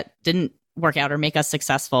that didn't work out or make us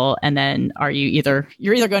successful. And then you're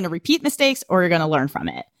either going to repeat mistakes or you're going to learn from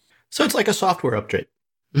it. So it's like a software upgrade.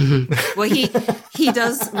 Well, he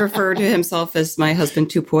does refer to himself as my husband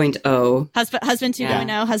 2.0. Husband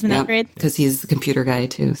 2.0, husband upgrade. Because he's the computer guy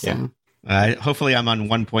too. So. Yeah. Hopefully I'm on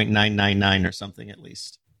 1.999 or something at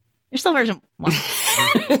least. You're still version 1.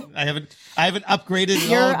 I haven't upgraded.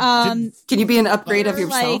 You're Can you be an upgrade of you're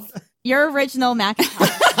yourself? like your original Macintosh.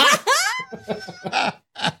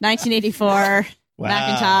 1984 Wow.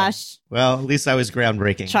 Macintosh. Well, at least I was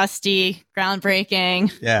groundbreaking. Trusty,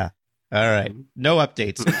 groundbreaking. Yeah. All right. No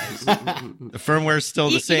updates. Guys. The firmware's still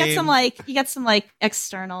the same. You got some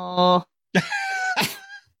external, you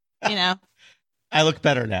know. I look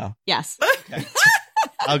better now. Yes. Okay.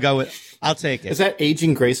 I'll take it. Is that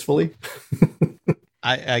aging gracefully?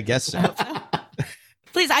 I guess so.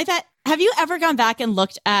 Please, have you ever gone back and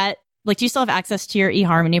looked at, do you still have access to your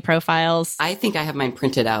eHarmony profiles? I think I have mine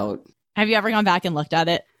printed out. Have you ever gone back and looked at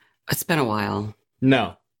it? It's been a while.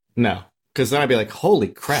 No. Because then I'd be like, holy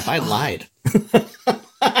crap, I lied.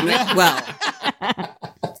 Well,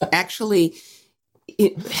 actually,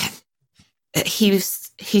 he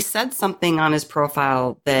said something on his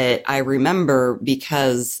profile that I remember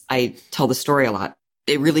because I tell the story a lot.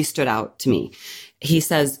 It really stood out to me. He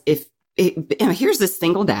says, here's this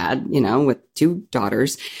single dad, you know, with 2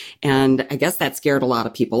 daughters. And I guess that scared a lot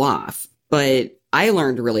of people off. But I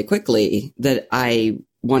learned really quickly that I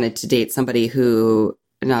wanted to date somebody who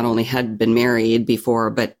not only had been married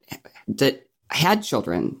before, but that had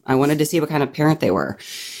children. I wanted to see what kind of parent they were.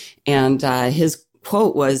 And his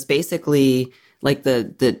quote was basically like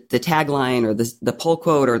the tagline or the pull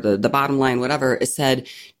quote or the bottom line, whatever. It said,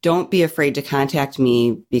 don't be afraid to contact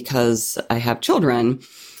me because I have children.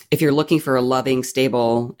 If you're looking for a loving,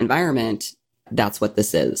 stable environment, that's what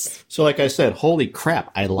this is. So like I said, holy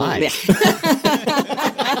crap, I lied.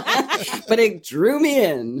 But it drew me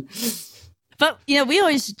in. But, you know, we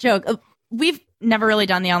always joke, we've never really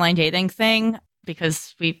done the online dating thing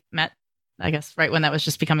because we met, I guess, right when that was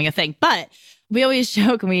just becoming a thing. But we always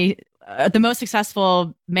joke, and the most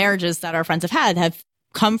successful marriages that our friends have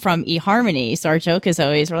come from eHarmony. So our joke is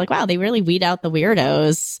always, we're like, wow, they really weed out the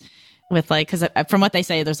weirdos with because from what they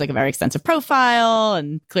say, there's a very extensive profile,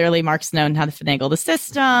 and clearly Mark's known how to finagle the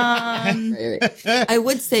system. I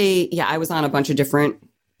would say, yeah, I was on a bunch of different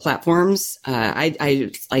platforms.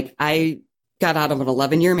 I got out of an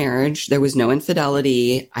 11-year marriage. There was no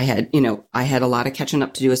infidelity. I had a lot of catching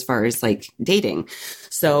up to do as far as like dating.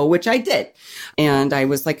 So, which I did. And I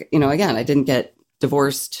was like, again, I didn't get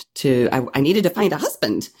divorced I needed to find a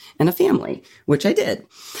husband and a family, which I did.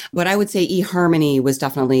 But I would say eHarmony was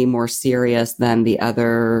definitely more serious than the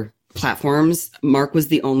other platforms. Mark was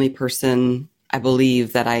the only person I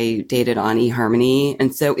believe that I dated on eHarmony.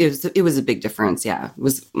 And so it was a big difference. Yeah. It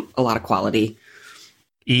was a lot of quality.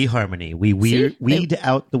 eHarmony. We weed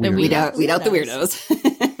out the weirdos. Weed out the weirdos.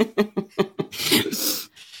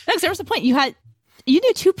 No, 'cause there was a point you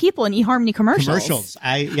knew two people in eHarmony commercials.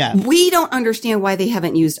 We don't understand why they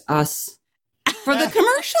haven't used us for the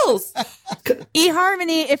commercials.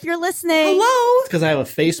 eHarmony, if you're listening, Hello. Because I have a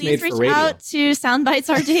face please made reach for radio. out to Soundbites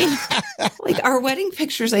RD. Like our wedding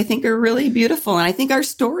pictures, I think are really beautiful. And I think our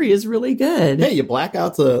story is really good. Hey, you black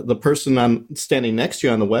out the person I'm standing next to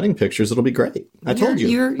you on the wedding pictures. It'll be great. I told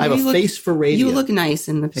you. I have a face for radio. You look nice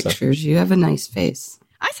in the pictures. You have a nice face.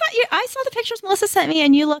 I saw the pictures Melissa sent me,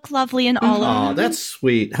 and you look lovely in all of Oh, them. that's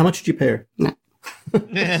sweet. How much did you pay her? Not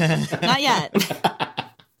yet.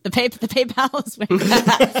 The PayPal is waiting.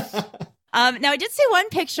 Now, I did see one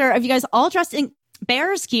picture of you guys all dressed in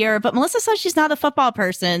Bears gear, but Melissa says she's not a football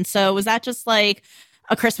person. So was that just like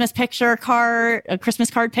a Christmas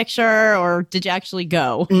card picture, or did you actually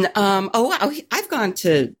go? Oh, wow. I've gone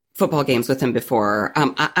to football games with him before.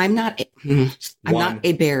 I'm not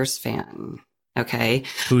a Bears fan. Okay.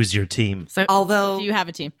 Who's your team? So, Although, do you have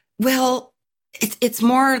a team? well, it's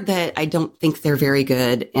more that I don't think they're very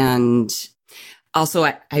good. And also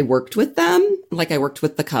I worked with them, like I worked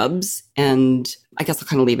with the Cubs, and I guess I'll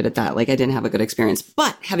kind of leave it at that. Like I didn't have a good experience.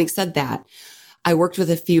 But having said that, I worked with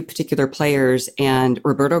a few particular players, and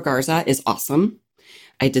Roberto Garza is awesome.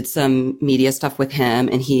 I did some media stuff with him,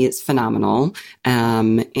 and he is phenomenal.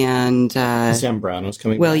 Zambrano's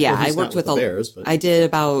coming. Well, back. yeah, He's I worked not with the Bears, but I did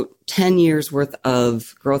about 10 years worth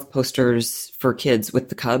of growth posters for kids with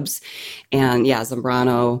the Cubs. And yeah,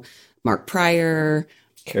 Zambrano, Mark Pryor.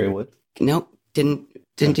 Kerry Wood. Nope, didn't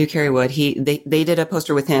do Kerry Wood. They did a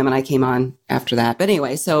poster with him, and I came on after that. But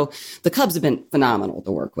anyway, so the Cubs have been phenomenal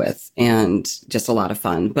to work with and just a lot of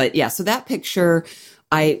fun. But yeah, so that picture,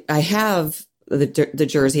 I have the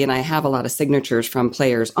jersey, and I have a lot of signatures from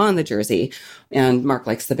players on the jersey, and Mark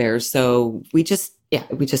likes the Bears. So we just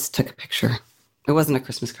took a picture. It wasn't a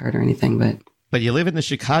Christmas card or anything, But you live in the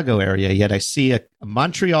Chicago area, yet I see a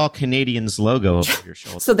Montreal Canadiens logo over your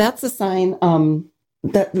shoulder. so that's a sign,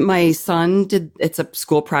 that my son did. It's a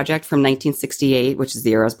school project from 1968, which is the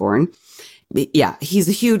year I was born. Yeah, he's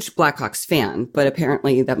a huge Blackhawks fan, but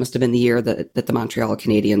apparently that must have been the year that the Montreal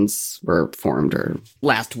Canadiens were formed or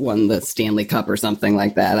last won the Stanley Cup or something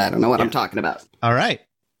like that. I don't know what I'm talking about. All right.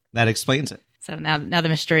 That explains it. So now the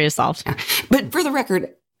mystery is solved. But for the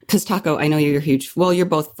record, because Taco, I know you're huge. Well, you're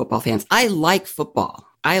both football fans. I like football.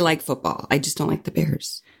 I just don't like the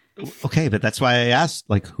Bears. Okay, but that's why I asked,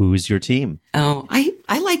 like, who's your team? Oh, I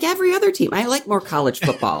like every other team. I like more college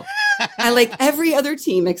football. I like every other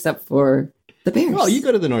team except for the Bears. Well, you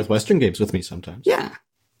go to the Northwestern games with me sometimes. Yeah.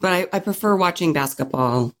 But I prefer watching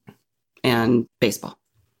basketball and baseball.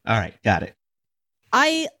 All right, got it.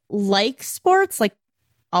 I like sports. Like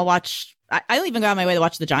I'll watch. I don't even go out of my way to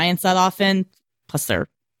watch the Giants that often. Plus, they're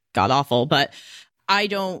god awful. But I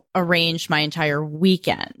don't arrange my entire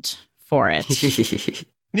weekend for it.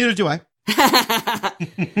 Neither do I.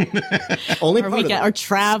 Only Or part of weekend that. or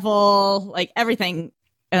travel. Like everything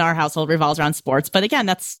in our household revolves around sports. But again,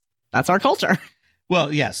 that's our culture.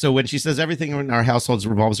 Well, yeah. So when she says everything in our households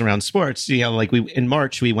revolves around sports, like in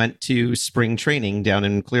March, we went to spring training down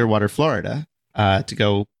in Clearwater, Florida, to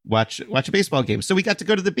go watch a baseball game. So we got to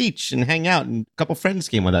go to the beach and hang out, and a couple friends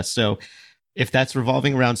came with us. So if that's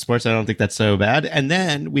revolving around sports, I don't think that's so bad. And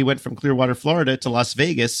then we went from Clearwater, Florida to Las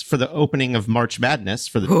Vegas for the opening of March Madness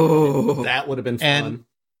for the Oh. That would have been fun. And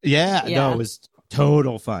yeah, no, it was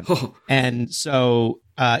total fun. And so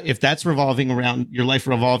if that's revolving around your life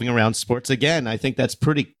revolving around sports again, I think that's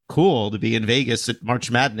pretty cool to be in Vegas at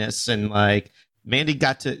March Madness. And like Mandy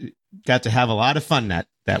got to have a lot of fun that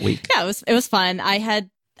week. Yeah, it was fun. I had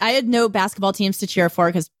no basketball teams to cheer for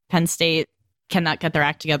because Penn State cannot get their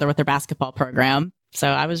act together with their basketball program. So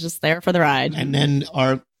I was just there for the ride. And then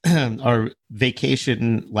our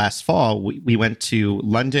vacation last fall, we went to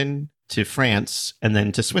London, to France, and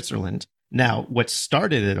then to Switzerland. Now, what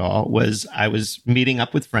started it all was I was meeting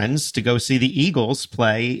up with friends to go see the Eagles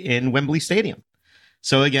play in Wembley Stadium.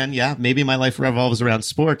 So again, yeah, maybe my life revolves around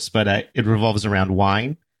sports, but it revolves around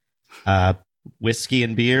wine, whiskey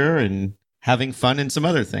and beer, and having fun and some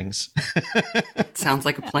other things. Sounds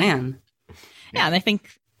like a plan. Yeah, and I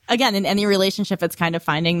think again, in any relationship, it's kind of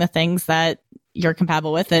finding the things that you're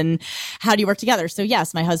compatible with and how do you work together. So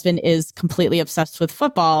yes, my husband is completely obsessed with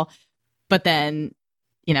football, but then,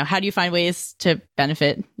 how do you find ways to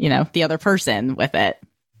benefit, the other person with it?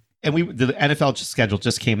 And the NFL schedule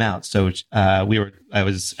just came out, so I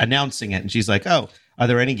was announcing it, and she's like, "Oh, are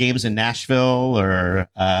there any games in Nashville or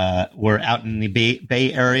we're out in the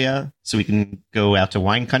Bay Area, so we can go out to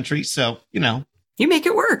wine country?" So You make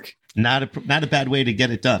it work. not a bad way to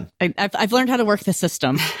get it done. I've learned how to work the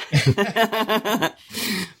system.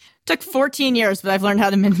 Took 14 years, but I've learned how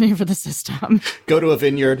to maneuver the system. Go to a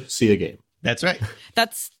vineyard, see a game. That's right.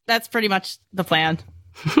 That's pretty much the plan.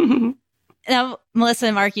 Now, Melissa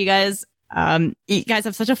and Mark, you guys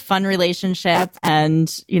have such a fun relationship, and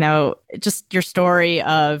just your story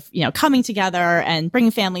of coming together and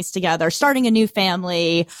bringing families together, starting a new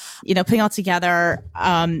family, putting all together,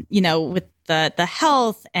 with the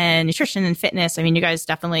health and nutrition and fitness. I mean, you guys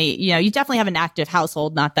definitely, you definitely have an active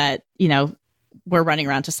household. Not that we're running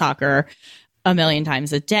around to soccer a million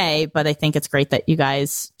times a day, but I think it's great that you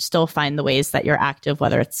guys still find the ways that you're active,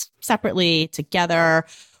 whether it's separately, together,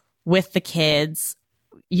 with the kids.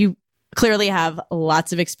 You clearly have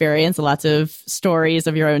lots of experience, lots of stories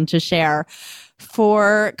of your own to share.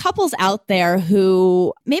 For couples out there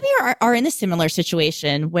who maybe are in a similar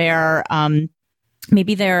situation where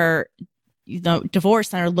maybe they're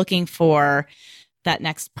divorced and are looking for that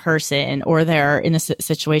next person, or they're in a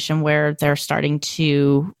situation where they're starting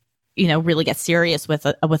to really get serious with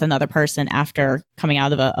another person after coming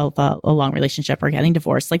out of a long relationship or getting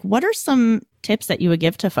divorced. Like, what are some tips that you would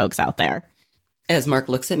give to folks out there? As Mark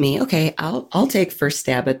looks at me, okay, I'll take first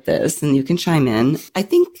stab at this and you can chime in. I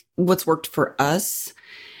think what's worked for us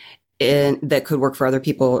and that could work for other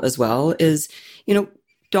people as well is,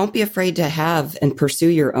 don't be afraid to have and pursue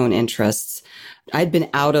your own interests. I'd been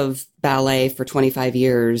out of ballet for 25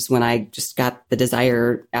 years when I just got the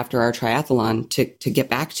desire after our triathlon to get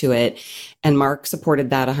back to it. And Mark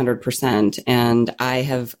supported that 100%. And I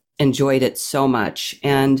have enjoyed it so much.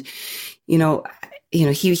 And,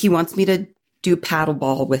 he wants me to do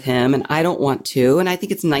paddleball with him and I don't want to. And I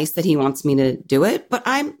think it's nice that he wants me to do it, but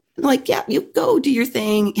I'm like, yeah, you go do your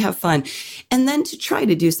thing, have fun. And then to try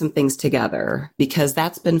to do some things together, because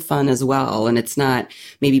that's been fun as well. And it's not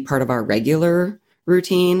maybe part of our regular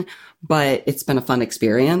routine, but it's been a fun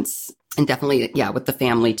experience. And definitely, yeah, with the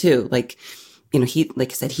family too. Like,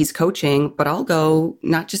 like I said, he's coaching, but I'll go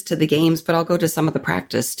not just to the games, but I'll go to some of the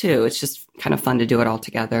practice too. It's just kind of fun to do it all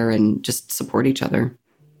together and just support each other.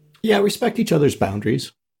 Yeah, respect each other's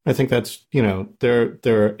boundaries. I think that's, there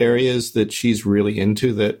are areas that she's really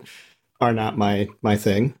into that are not my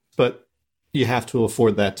thing, but you have to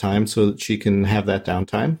afford that time so that she can have that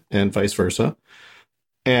downtime and vice versa.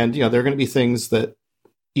 And, there are going to be things that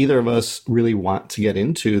either of us really want to get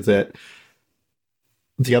into that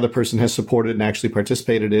the other person has supported and actually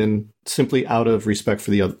participated in simply out of respect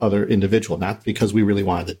for the other individual, not because we really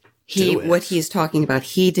wanted to do it. What he's talking about,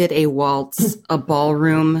 he did a waltz, a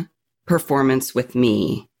ballroom performance with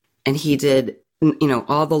me. And he did,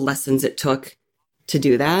 all the lessons it took to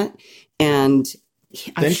do that. And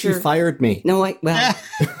then she fired me. No,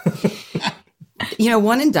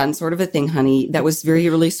 one and done sort of a thing, honey. That was very,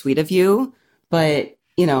 really sweet of you. But,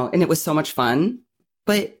 and it was so much fun.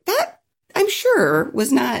 But that, I'm sure,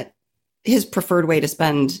 was not his preferred way to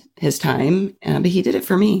spend his time. But he did it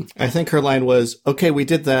for me. I think her line was, okay, we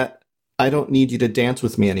did that. I don't need you to dance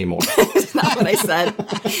with me anymore. It's not what I said.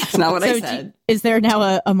 It's not what I said. Is there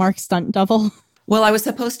now a Mark stunt double? Well, I was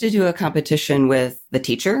supposed to do a competition with the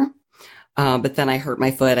teacher, but then I hurt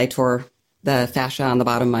my foot. I tore the fascia on the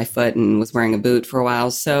bottom of my foot and was wearing a boot for a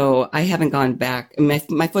while. So I haven't gone back.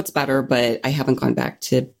 My foot's better, but I haven't gone back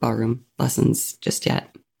to ballroom lessons just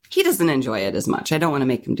yet. He doesn't enjoy it as much. I don't want to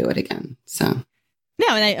make him do it again. So no,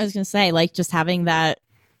 and I was going to say, like, just having that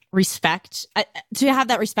respect, to have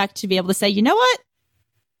that respect to be able to say, you know what,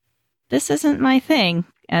 this isn't my thing.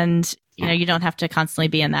 And, you don't have to constantly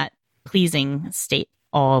be in that pleasing state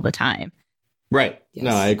all the time. Right. Yes.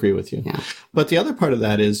 No, I agree with you. Yeah. But the other part of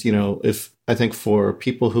that is, if I think for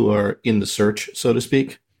people who are in the search, so to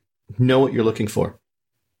speak, know what you're looking for.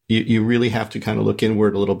 You really have to kind of look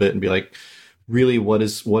inward a little bit and be like, really, what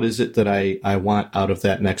is it that I want out of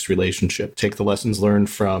that next relationship? Take the lessons learned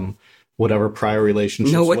from whatever prior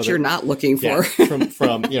relationships. Know what you're not looking for. Yeah,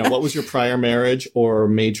 from what was your prior marriage or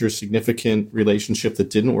major significant relationship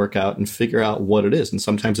that didn't work out, and figure out what it is. And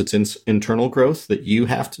sometimes it's internal growth that you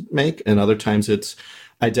have to make, and other times it's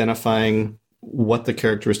identifying what the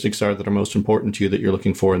characteristics are that are most important to you that you're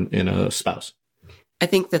looking for in a spouse. I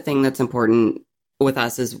think the thing that's important with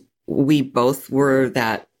us is we both were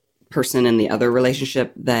that person in the other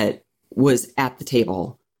relationship that was at the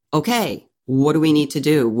table. Okay, what do we need to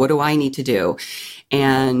do? What do I need to do?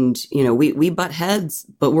 And, we butt heads,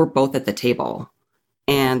 but we're both at the table.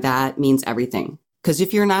 And that means everything. Because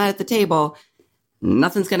if you're not at the table,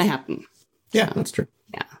 nothing's going to happen. Yeah, that's true.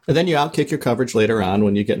 Yeah. And then you outkick your coverage later on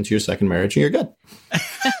when you get into your second marriage and you're good.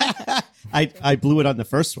 I blew it on the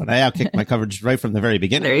first one. I outkicked my coverage right from the very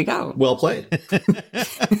beginning. There you go. Well played.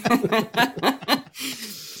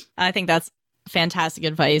 I think that's fantastic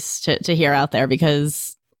advice to hear out there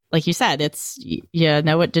because, like you said, it's, you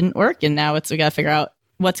know, it didn't work. And now we got to figure out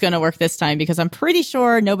what's going to work this time because I'm pretty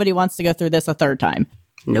sure nobody wants to go through this a third time.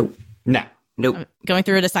 Nope. No. Nope. Going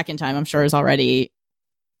through it a second time, I'm sure, is already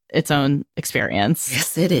its own experience.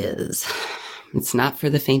 Yes, it is. It's not for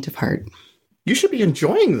the faint of heart. You should be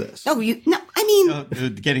enjoying this. No,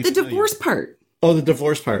 Getting the divorce part. Oh, the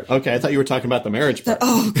divorce part. Okay, I thought you were talking about the marriage part.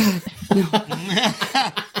 Oh, God.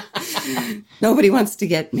 No. Nobody wants to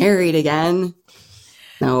get married again.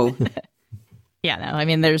 No. Yeah, no, I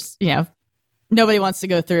mean, there's, nobody wants to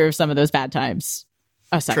go through some of those bad times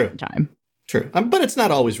a second time. True. But it's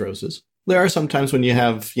not always roses. There are some times when you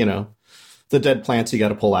have, the dead plants you got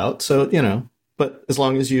to pull out. So, but as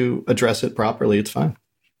long as you address it properly, it's fine.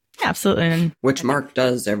 Yeah, absolutely. And Which Mark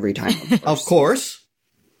does every time. Of course.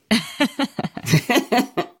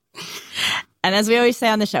 And as we always say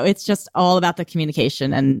on the show, it's just all about the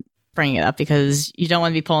communication and bringing it up because you don't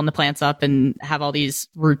want to be pulling the plants up and have all these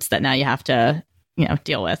roots that now you have to,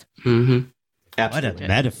 deal with. Mm-hmm. What Absolutely. a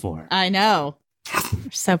metaphor. I know.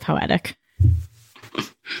 So poetic.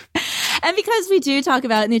 And because we do talk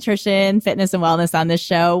about nutrition, fitness, and wellness on this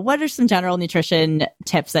show, what are some general nutrition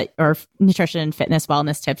tips or nutrition, fitness,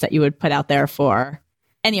 wellness tips that you would put out there for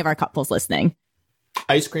any of our couples listening?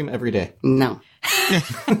 Ice cream every day. No.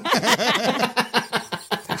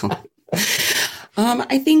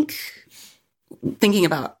 I think thinking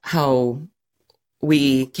about how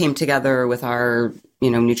we came together with our,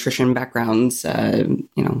 nutrition backgrounds,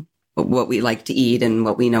 what we like to eat and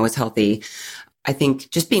what we know is healthy. I think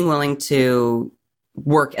just being willing to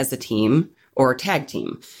work as a team or a tag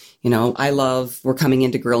team. We're coming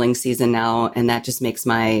into grilling season now, and that just makes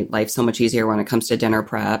my life so much easier when it comes to dinner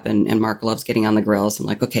prep. And Mark loves getting on the grill. So I'm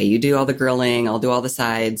like, okay, you do all the grilling, I'll do all the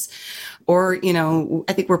sides. Or,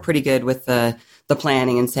 I think we're pretty good with the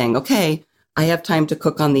planning and saying, okay, I have time to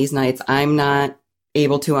cook on these nights. I'm not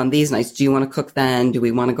able to on these nights. Do you want to cook then? Do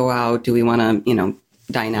we want to go out? Do we want to,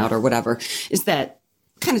 dine out or whatever? Is that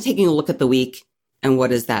kind of taking a look at the week and what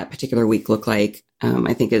does that particular week look like?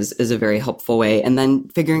 I think is a very helpful way. And then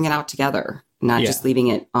figuring it out together, not just leaving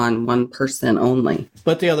it on one person only.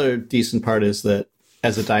 But the other decent part is that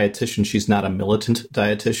as a dietitian, she's not a militant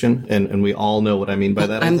dietitian. And we all know what I mean by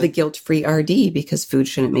that. I'm the guilt-free RD because food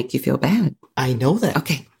shouldn't make you feel bad. I know that.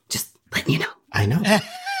 Okay, just letting you know. I know.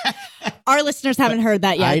 Our listeners haven't heard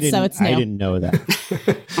that yet, so it's new. I didn't know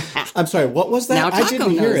that. I'm sorry, what was that? Now I Taco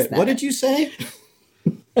didn't hear knows it. that. What did you say?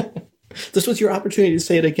 This was your opportunity to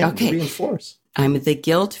say it again Okay. to reinforce. I'm the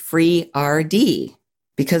guilt-free RD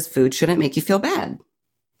because food shouldn't make you feel bad.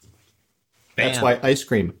 That's Bam. why ice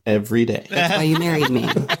cream every day. That's why you married me.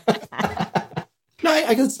 No,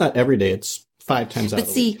 I guess it's not every day. It's 5 times out But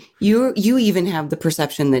of the week. see, you even have the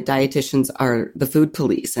perception that dietitians are the food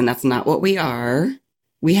police, and that's not what we are.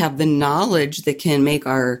 We have the knowledge that can make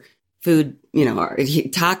our food, our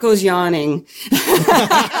tacos yawning.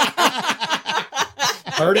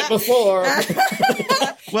 Heard it before.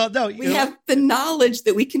 Well, no, We have the knowledge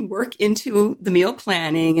that we can work into the meal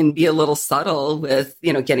planning and be a little subtle with,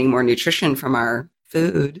 getting more nutrition from our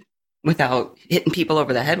food without hitting people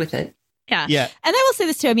over the head with it. Yeah. Yeah. And I will say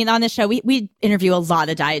this too. I mean, on this show, we interview a lot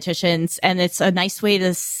of dietitians, and it's a nice way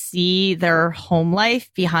to see their home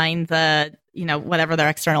life behind the, whatever their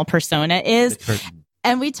external persona is.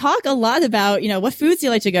 And we talk a lot about, what foods you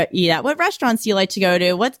like to go eat at, what restaurants you like to go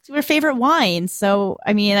to, what's your favorite wine. So,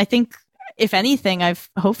 I mean, I think if anything, I've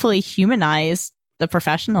hopefully humanized the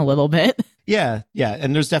profession a little bit. Yeah. Yeah.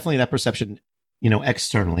 And there's definitely that perception,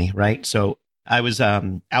 externally, right? So I was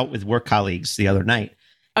out with work colleagues the other night.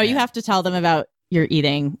 Oh, you have to tell them about your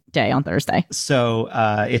eating day on Thursday. So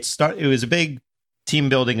it was a big team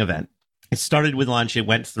building event. It started with lunch. It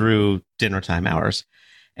went through dinner time hours.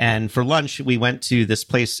 And for lunch, we went to this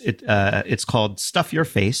place. It's called Stuff Your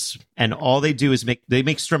Face. And all they do is make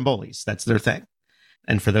strombolis. That's their thing.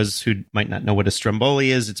 And for those who might not know what a stromboli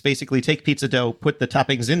is, it's basically take pizza dough, put the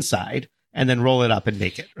toppings inside, and then roll it up and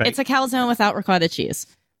bake it, right? It's a calzone without ricotta cheese.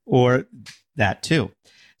 Or that too.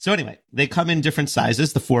 So anyway, they come in different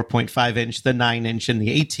sizes, the 4.5 inch, the 9 inch, and the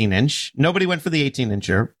 18 inch. Nobody went for the 18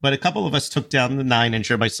 incher, but a couple of us took down the 9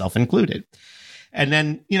 incher, myself included. And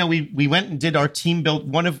then, we went and did our team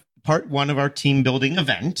build part one of our team building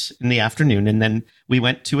event in the afternoon. And then we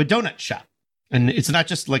went to a donut shop. And it's not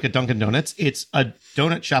just like a Dunkin' Donuts. It's a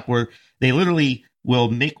donut shop where they literally will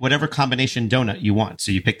make whatever combination donut you want.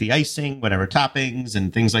 So you pick the icing, whatever toppings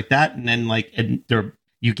and things like that. And then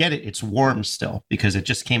you get it. It's warm still because it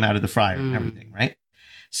just came out of the fryer and everything. Right.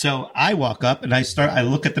 So I walk up and I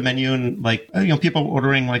look at the menu and people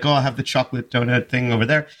ordering like, oh, I'll have the chocolate donut thing over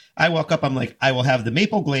there. I walk up. I'm like, I will have the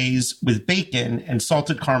maple glaze with bacon and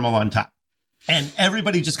salted caramel on top. And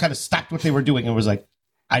everybody just kind of stopped what they were doing and was like,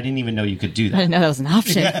 I didn't even know you could do that. I didn't know that was an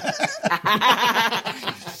option.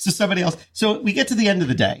 So somebody else. So we get to the end of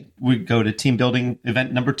the day. We go to team building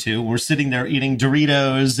event number 2. We're sitting there eating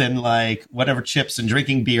Doritos and like whatever chips and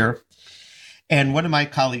drinking beer. And one of my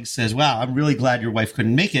colleagues says, wow, I'm really glad your wife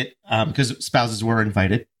couldn't make it because spouses were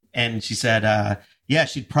invited. And she said, yeah,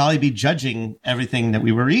 she'd probably be judging everything that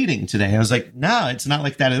we were eating today. I was like, no, it's not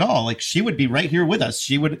like that at all. Like she would be right here with us.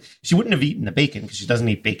 She wouldn't have eaten the bacon because she doesn't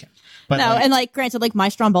eat bacon. But no, and granted, my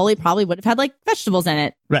Stromboli probably would have had vegetables in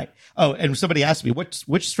it. Right. Oh, and somebody asked me,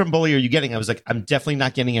 which Stromboli are you getting? I was like, I'm definitely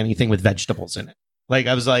not getting anything with vegetables in it.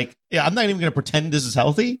 I was like, yeah, I'm not even going to pretend this is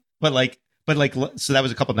healthy. But so that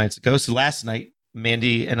was a couple of nights ago. So last night,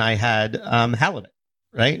 Mandy and I had halibut,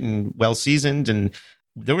 right? And well seasoned, and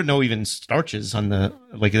there were no even starches on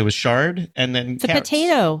it was shard and then it's a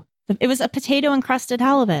potato. It was a potato encrusted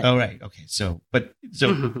halibut. Oh, right. Okay. So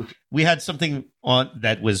we had something on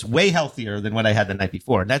that was way healthier than what I had the night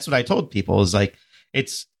before. And that's what I told people is like,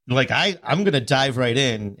 it's like, I'm going to dive right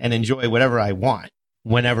in and enjoy whatever I want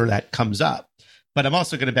whenever that comes up. But I'm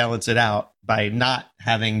also going to balance it out by not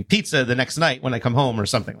having pizza the next night when I come home or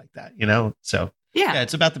something like that, So yeah,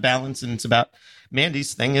 it's about the balance, and it's about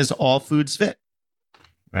Mandy's thing is all foods fit.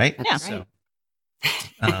 Right. Yeah. So,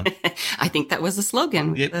 I think that was a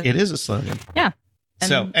slogan. It is a slogan. Yeah.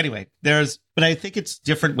 So anyway, but I think it's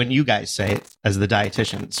different when you guys say it as the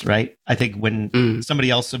dietitians, right? I think when somebody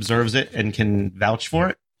else observes it and can vouch for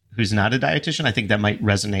it, who's not a dietitian, I think that might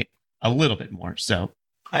resonate a little bit more. So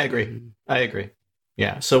I agree.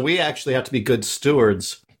 Yeah. So we actually have to be good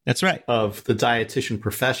stewards. That's right. Of the dietitian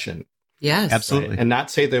profession. Yes. Absolutely. Right? And not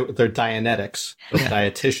say they're Dianetics, but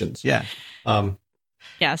dietitians. Yeah.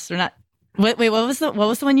 Yes, we're not. Wait, what was the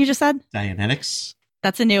one you just said? Dianetics.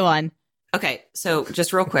 That's a new one. Okay, so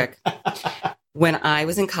just real quick. When I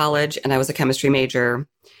was in college and I was a chemistry major,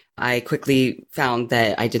 I quickly found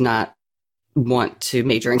that I did not want to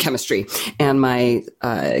major in chemistry. And my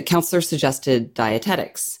counselor suggested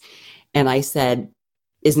dietetics. And I said,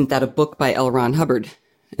 isn't that a book by L. Ron Hubbard?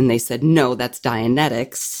 And they said, no, that's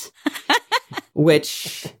Dianetics,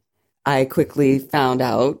 which I quickly found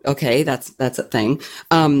out, okay, that's a thing.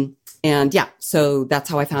 And yeah, so that's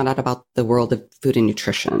how I found out about the world of food and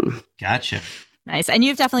nutrition. Gotcha. Nice. And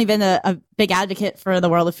you've definitely been a big advocate for the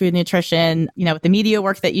world of food and nutrition, with the media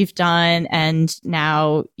work that you've done, and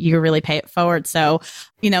now you really pay it forward. So,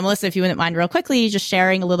 Melissa, if you wouldn't mind real quickly, just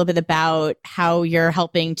sharing a little bit about how you're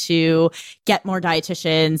helping to get more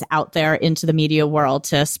dietitians out there into the media world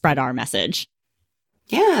to spread our message.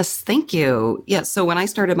 Yes, thank you. Yeah, so when I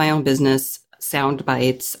started my own business, Sound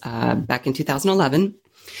Bites, back in 2011,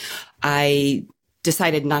 I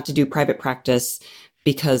decided not to do private practice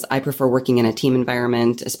because I prefer working in a team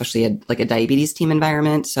environment, especially a diabetes team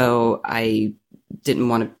environment. So I didn't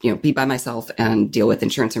want to, be by myself and deal with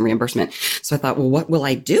insurance and reimbursement. So I thought, well, what will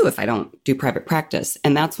I do if I don't do private practice?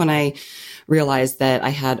 And that's when I realized that I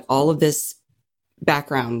had all of this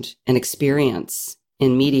background and experience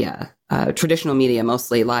in media, traditional media,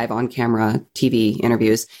 mostly live on camera, TV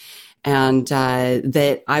interviews. And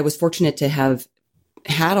that I was fortunate to have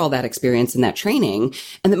had all that experience and that training,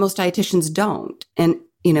 and that most dietitians don't. And,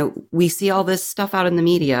 we see all this stuff out in the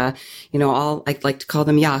media, I like to call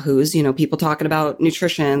them yahoos, people talking about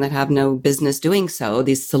nutrition that have no business doing so,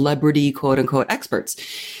 these celebrity quote unquote experts.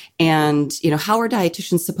 And, how are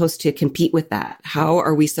dietitians supposed to compete with that? How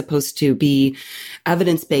are we supposed to be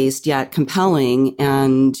evidence-based yet compelling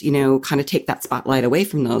and, kind of take that spotlight away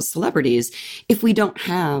from those celebrities if we don't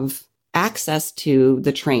have access to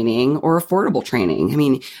the training or affordable training? I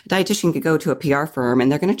mean, a dietitian could go to a PR firm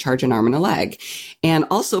and they're going to charge an arm and a leg, and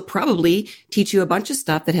also probably teach you a bunch of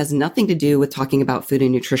stuff that has nothing to do with talking about food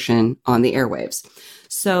and nutrition on the airwaves.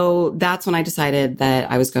 So that's when I decided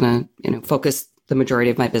that I was going to, focus the majority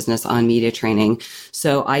of my business on media training.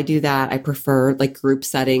 So I do that. I prefer group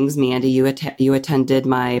settings. Mandy, you attended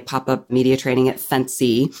my pop-up media training at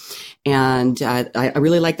Fancy. And I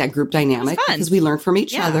really like that group dynamic because we learn from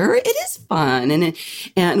each other. It is fun.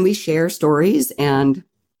 And we share stories, and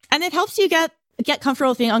it helps you get get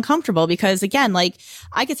comfortable with being uncomfortable, because again, like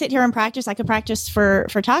I could sit here and practice. I could practice for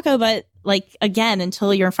taco, but like, again,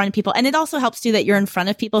 until you're in front of people, and it also helps too that you're in front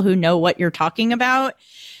of people who know what you're talking about,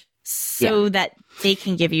 so that they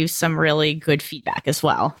can give you some really good feedback as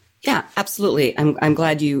well. Yeah, absolutely. I'm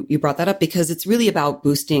glad you brought that up, because it's really about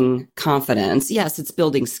boosting confidence. Yes, it's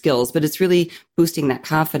building skills, but it's really boosting that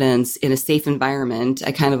confidence in a safe environment.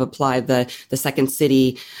 I kind of apply the Second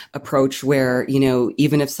City approach where, you know,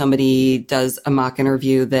 even if somebody does a mock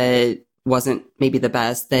interview that wasn't maybe the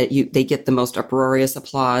best, that they get the most uproarious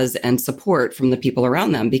applause and support from the people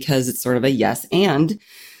around them, because it's sort of a yes and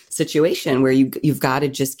situation where you've got to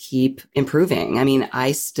just keep improving. I mean,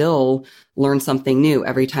 I still learn something new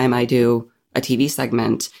every time I do a TV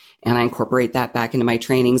segment, and I incorporate that back into my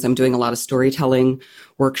trainings. I'm doing a lot of storytelling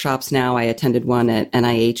workshops now. I attended one at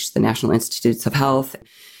NIH, the National Institutes of Health.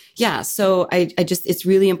 Yeah. So I just, it's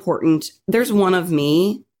really important. There's one of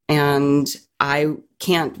me, and I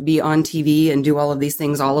can't be on TV and do all of these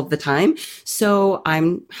things all of the time. So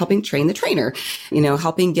I'm helping train the trainer, you know,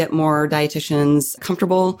 helping get more dietitians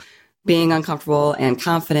comfortable being uncomfortable and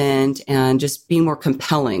confident, and just being more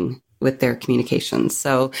compelling with their communications.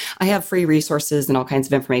 So I have free resources and all kinds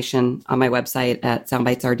of information on my website at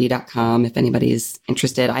soundbitesrd.com if anybody's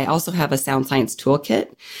interested. I also have a Sound Science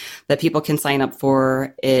Toolkit that people can sign up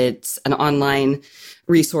for. It's an online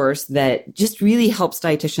resource that just really helps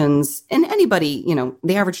dietitians, and anybody, you know,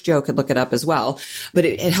 the average Joe could look it up as well, but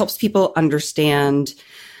it helps people understand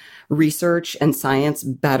research and science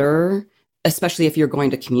better, especially if you're going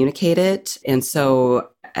to communicate it. And so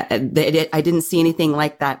I didn't see anything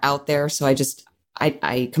like that out there. So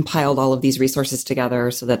I compiled all of these resources together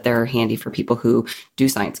so that they're handy for people who do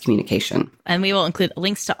science communication. And we will include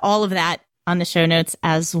links to all of that on the show notes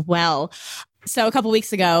as well. So a couple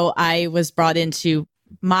weeks ago, I was brought into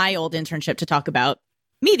my old internship to talk about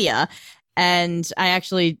media. And I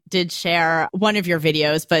actually did share one of your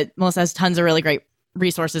videos, but Melissa has tons of really great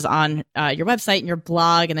resources on your website and your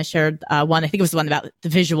blog. And I shared one, I think it was the one about the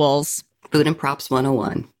visuals. Food and Props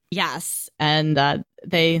 101. Yes. And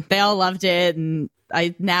they all loved it. And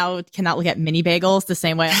I now cannot look at mini bagels the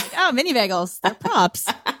same way. I'm like, oh, mini bagels, they're props.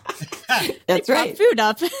 That's they right. Prop food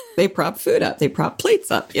up. They prop food up. They prop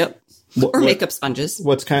plates up. Yep. Or makeup sponges.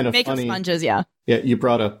 What's kind of Makeup funny, sponges, yeah. Yeah, you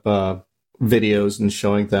brought up videos and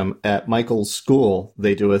showing them at Michael's school.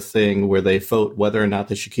 They do a thing where they vote whether or not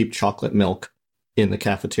they should keep chocolate milk in the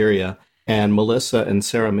cafeteria. And Melissa and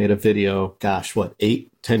Sarah made a video,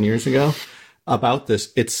 8-10 years ago about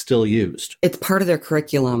this. It's still used. It's part of their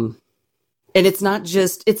curriculum. And it's not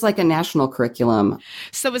just, it's like a national curriculum.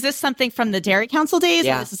 So was this something from the Dairy Council days?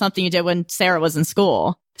 Yeah. Or this is something you did when Sarah was in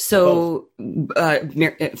school? So when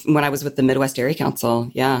I was with the Midwest Dairy Council,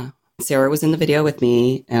 yeah, Sarah was in the video with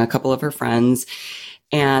me and a couple of her friends.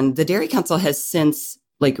 And the Dairy Council has since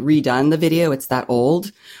redone the video. It's that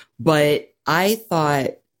old. But I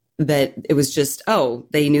thought that it was just,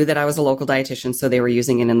 they knew that I was a local dietitian, so they were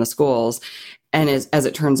using it in the schools. And as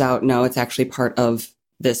it turns out, no, it's actually part of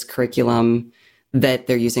this curriculum that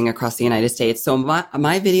they're using across the United States. So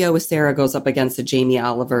my video with Sarah goes up against the Jamie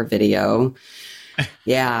Oliver video.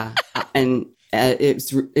 Yeah. And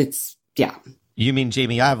it's yeah. You mean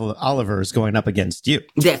Jamie Oliver is going up against you?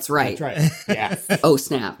 That's right. That's right. Yeah. Oh,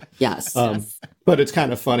 snap. Yes. But it's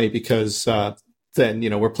kind of funny because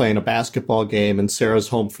then, we're playing a basketball game and Sarah's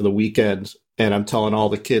home for the weekend. And I'm telling all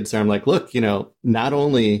the kids, I'm like, look, not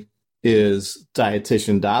only is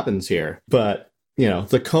dietitian Dobbins here, but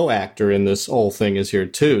the co-actor in this whole thing is here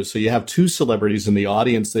too. So you have two celebrities in the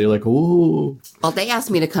audience. They're like, ooh. Well, they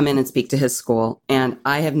asked me to come in and speak to his school, and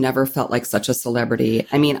I have never felt like such a celebrity.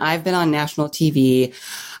 I mean, I've been on national TV.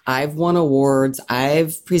 I've won awards.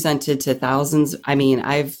 I've presented to thousands. I mean,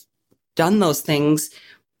 I've done those things,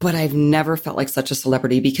 but I've never felt like such a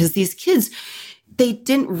celebrity because these kids, they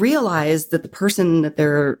didn't realize that the person that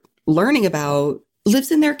they're learning about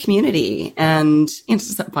lives in their community. And it's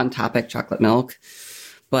just a fun topic, chocolate milk.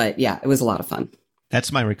 But yeah, it was a lot of fun.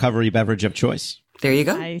 That's my recovery beverage of choice. There you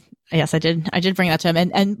go. Yes, I did. I did bring that to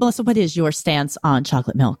him. And Melissa, what is your stance on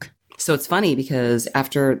chocolate milk? So it's funny because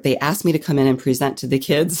after they asked me to come in and present to the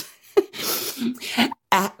kids,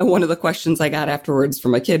 one of the questions I got afterwards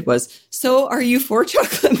from a kid was, so are you for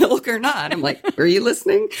chocolate milk or not? I'm like, are you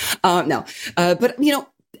listening? No. But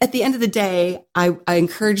at the end of the day, I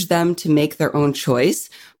encourage them to make their own choice,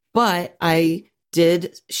 but I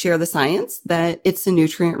did share the science that it's a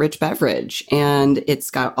nutrient-rich beverage and it's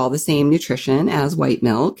got all the same nutrition as white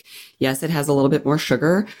milk. Yes, it has a little bit more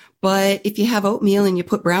sugar, but if you have oatmeal and you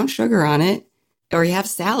put brown sugar on it, or you have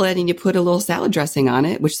salad and you put a little salad dressing on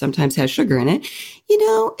it, which sometimes has sugar in it,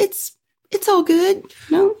 It's all good.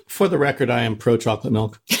 No. For the record, I am pro chocolate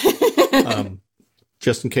milk.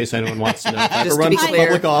 Just in case anyone wants to know. If I ever Just to run be for clear.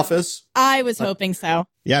 public office, I was hoping so.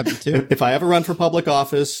 Yeah, me too. if I ever run for public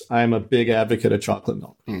office, I'm a big advocate of chocolate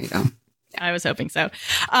milk. There you go. I was hoping so.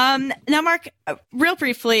 Now, Mark, real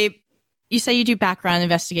briefly, you say you do background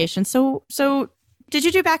investigations. So did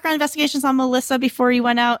you do background investigations on Melissa before you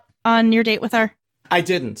went out on your date with her? I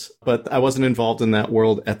didn't, but I wasn't involved in that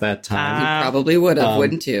world at that time. You probably would have,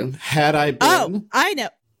 wouldn't you? Had I been, Oh, I know.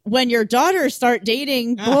 When your daughters start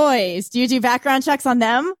dating boys, do you do background checks on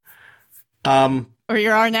them? Or you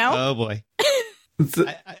are now? Oh boy.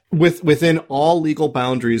 within all legal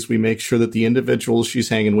boundaries, we make sure that the individuals she's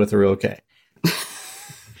hanging with are okay.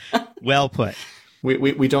 Well put.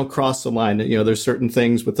 We don't cross the line. You know, there's certain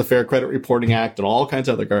things with the Fair Credit Reporting Act and all kinds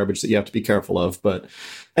of other garbage that you have to be careful of. But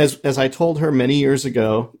as I told her many years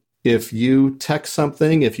ago, if you text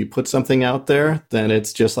something, if you put something out there, then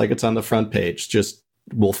it's just like it's on the front page. Just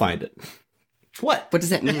we'll find it. What does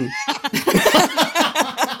that mean?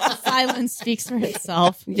 Silence speaks for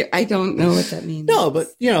itself. Yeah, I don't know what that means. No, but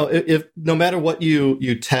you know, if no matter what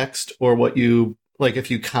you text or what you like,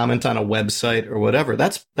 if you comment on a website or whatever,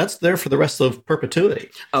 that's there for the rest of perpetuity.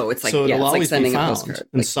 Oh, it's like, So yeah, it'll it's like always be sending a found, postcard.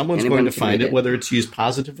 and Like, someone's anyone going to can find read it, whether it's used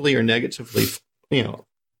positively or negatively. You know,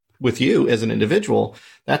 with you as an individual,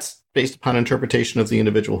 that's based upon interpretation of the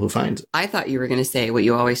individual who finds it. I thought you were going to say what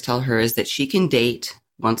you always tell her is that she can date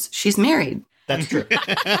once she's married. That's true.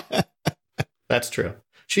 That's true.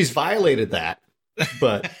 She's violated that,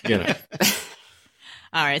 but you know.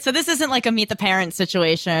 All right. So this isn't like a meet the parents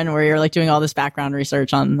situation where you're like doing all this background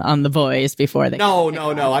research on the boys before they. No.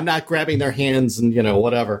 I'm not grabbing their hands and, you know,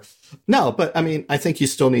 whatever. No, but I mean, I think you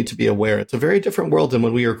still need to be aware. It's a very different world than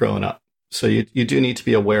when we were growing up. So you do need to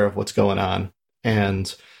be aware of what's going on.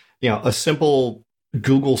 And, you know, a simple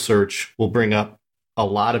Google search will bring up a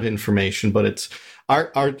lot of information, but it's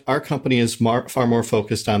our company is far more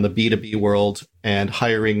focused on the B2B world and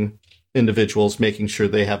hiring individuals, making sure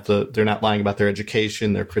they're not lying about their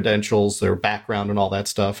education, their credentials, their background, and all that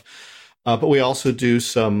stuff. But we also do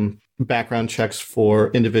some background checks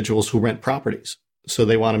for individuals who rent properties. So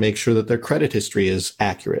they want to make sure that their credit history is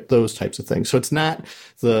accurate, those types of things. So it's not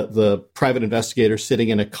the private investigator sitting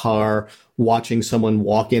in a car watching someone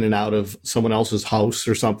walk in and out of someone else's house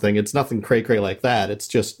or something. It's nothing cray-cray like that. It's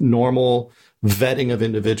just normal vetting of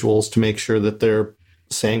individuals to make sure that they're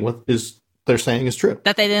saying what they're saying is true.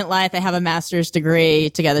 That they didn't lie if they have a master's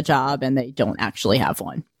degree to get a job and they don't actually have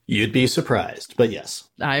one. You'd be surprised, but yes.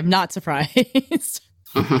 I'm not surprised.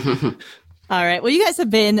 All right. Well, you guys have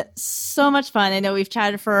been so much fun. I know we've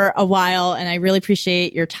chatted for a while, and I really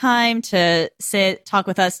appreciate your time to sit, talk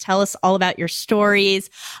with us, tell us all about your stories.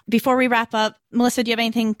 Before we wrap up, Melissa, do you have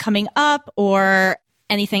anything coming up or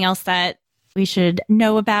anything else that we should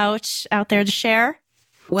know about out there to share?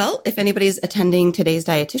 Well, if anybody's attending today's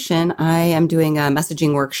dietitian, I am doing a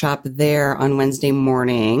messaging workshop there on Wednesday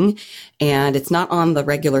morning. And it's not on the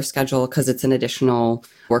regular schedule because it's an additional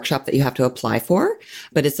workshop that you have to apply for.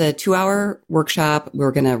 But it's a 2-hour workshop.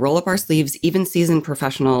 We're going to roll up our sleeves. Even seasoned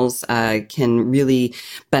professionals can really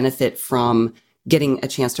benefit from getting a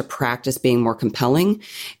chance to practice being more compelling.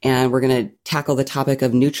 And we're going to tackle the topic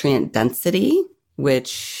of nutrient density,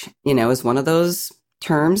 which, you know, is one of those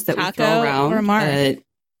terms that we throw Taco around. or Mark?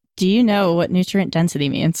 Do you know what nutrient density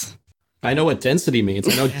means? I know what density means.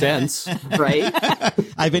 I know dense. Right?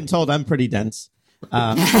 I've been told I'm pretty dense.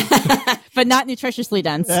 But not nutritiously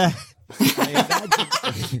dense. I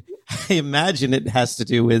imagine it has to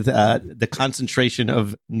do with the concentration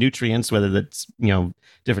of nutrients, whether that's, you know,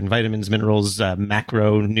 different vitamins, minerals,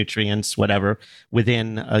 macronutrients, whatever,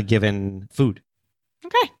 within a given food.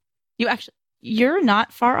 Okay. You're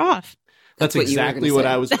not far off. That's what you were exactly gonna what say.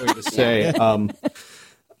 I was going to say.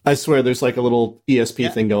 I swear there's like a little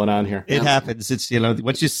ESP thing going on here. It happens. It's, you know,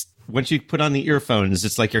 once you put on the earphones,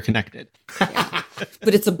 it's like you're connected.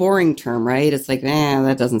 But it's a boring term, right? It's like,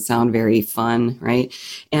 that doesn't sound very fun, right?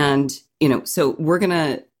 And, you know, so we're going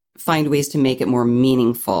to find ways to make it more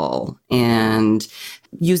meaningful and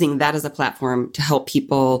using that as a platform to help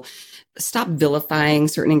people stop vilifying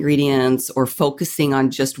certain ingredients or focusing on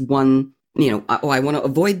just one, you know, I want to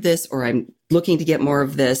avoid this or I'm looking to get more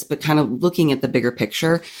of this, but kind of looking at the bigger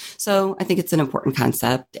picture. So I think it's an important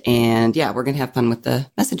concept. And yeah, we're going to have fun with the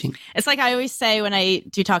messaging. It's like I always say when I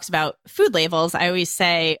do talks about food labels, I always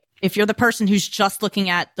say, if you're the person who's just looking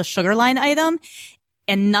at the sugar line item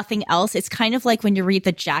and nothing else, it's kind of like when you read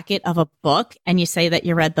the jacket of a book and you say that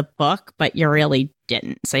you read the book, but you really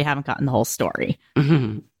didn't. So you haven't gotten the whole story.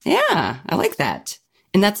 Mm-hmm. Yeah, I like that.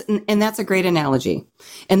 And that's a great analogy.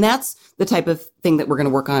 And that's the type of thing that we're going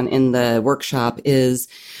to work on in the workshop is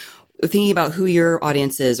thinking about who your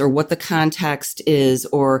audience is or what the context is,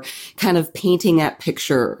 or kind of painting that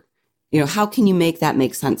picture. How can you make that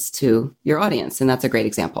make sense to your audience? And that's a great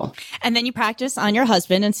example. And then you practice on your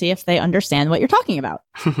husband and see if they understand what you're talking about.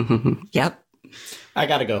 Yep. I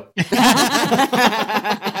gotta go.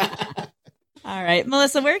 All right,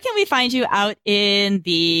 Melissa, where can we find you out in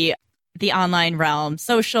the online realm?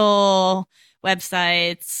 Social,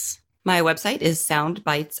 websites? My website is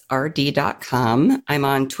soundbitesrd.com. I'm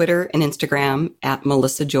on Twitter and Instagram at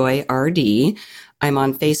Melissa Joy RD. I'm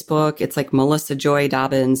on Facebook. It's like Melissa Joy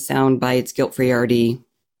Dobbins, Soundbites, Guilt-Free RD.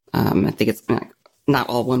 I think it's not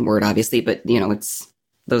all one word, obviously, but it's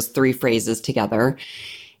those three phrases together.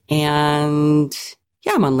 And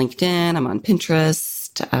yeah, I'm on LinkedIn. I'm on Pinterest,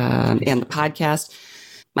 and the podcast.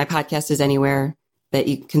 My podcast is anywhere that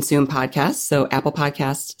you consume podcasts. So Apple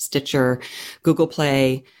Podcasts, Stitcher, Google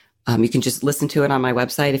Play. You can just listen to it on my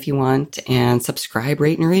website if you want, and subscribe,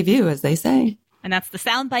 rate, and review, as they say. And that's the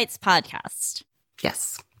Soundbites podcast.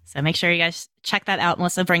 Yes. So make sure you guys check that out.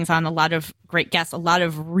 Melissa brings on a lot of great guests, a lot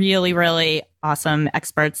of really, really awesome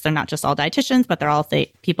experts. They're not just all dietitians, but they're all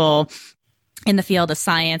people in the field of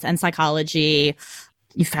science and psychology.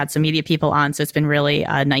 You've had some media people on, so it's been really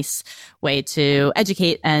a nice way to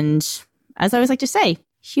educate and, as I always like to say,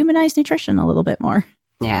 humanize nutrition a little bit more.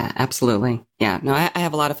 Yeah, absolutely. Yeah, no, I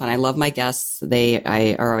have a lot of fun. I love my guests.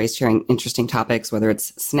 I are always sharing interesting topics, whether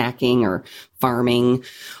it's snacking or farming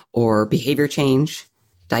or behavior change,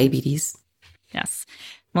 diabetes. Yes.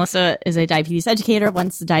 Melissa is a diabetes educator.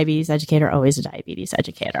 Once a diabetes educator, always a diabetes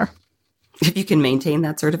educator. If you can maintain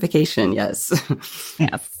that certification, yes.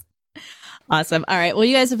 Yes. Awesome. All right. Well,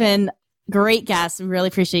 you guys have been great guests. We really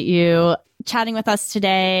appreciate you chatting with us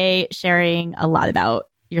today, sharing a lot about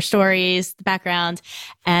your stories, the background,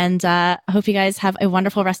 and I hope you guys have a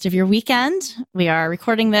wonderful rest of your weekend. We are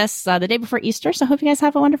recording this the day before Easter, so I hope you guys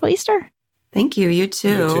have a wonderful Easter. Thank you. You too.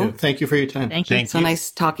 You too. Thank you for your time. Thank you. So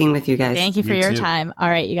nice talking with you guys. Thank you for You your too. time. All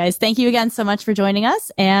right, you guys. Thank you again so much for joining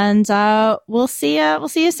us, and we'll see you. We'll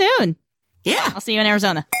see you soon. Yeah. I'll see you in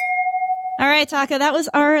Arizona. All right, Taka. That was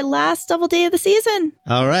our last double day of the season.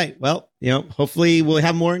 All right. Well, hopefully we'll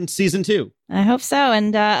have more in season 2. I hope so.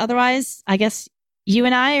 And otherwise, I guess you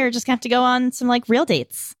and I are just going to have to go on some real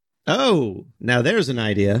dates. Oh, now there's an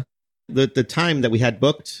idea. The time that we had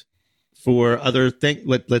booked for other things,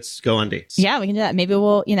 let's go on dates. Yeah, we can do that. Maybe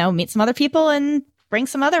we'll, meet some other people and bring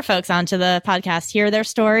some other folks onto the podcast, hear their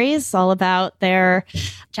stories, all about their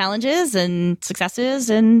challenges and successes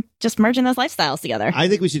and just merging those lifestyles together. I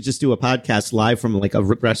think we should just do a podcast live from a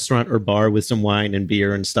restaurant or bar with some wine and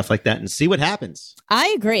beer and stuff like that and see what happens.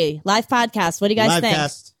 I agree. Live podcast. What do you guys think?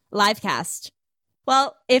 Livecast. Livecast.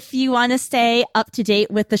 Well, if you want to stay up to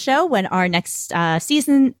date with the show when our next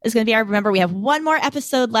season is going to be out, remember we have one more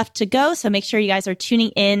episode left to go. So make sure you guys are tuning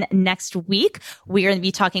in next week. We are going to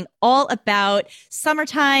be talking all about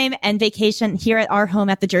summertime and vacation here at our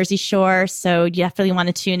home at the Jersey Shore. So you definitely want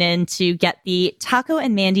to tune in to get the Taco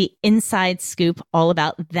and Mandy inside scoop all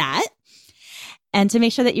about that. And to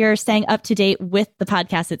make sure that you're staying up to date with the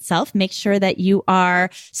podcast itself, make sure that you are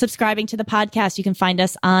subscribing to the podcast. You can find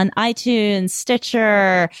us on iTunes,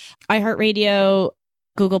 Stitcher, iHeartRadio,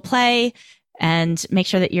 Google Play, and make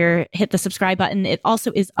sure that you hit the subscribe button. It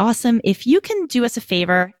also is awesome if you can do us a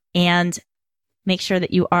favor and make sure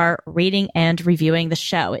that you are rating and reviewing the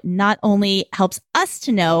show. It not only helps us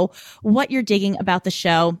to know what you're digging about the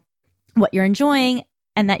show, what you're enjoying,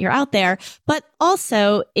 and that you're out there, but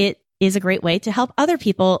also it is a great way to help other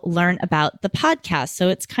people learn about the podcast. So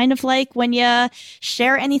it's kind of like when you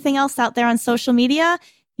share anything else out there on social media,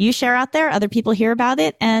 you share out there, other people hear about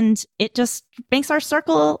it, and it just makes our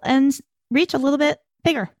circle and reach a little bit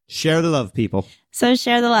bigger. Share the love, people. So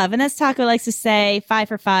share the love. And as Taco likes to say, 5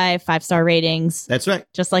 for 5, 5-star ratings, That's right.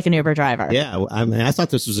 just like an Uber driver. Yeah. I thought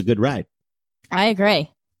this was a good ride. I agree.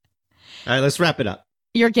 All right, let's wrap it up.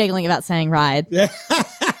 You're giggling about saying ride.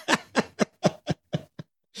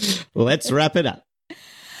 Let's wrap it up.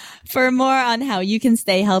 For more on how you can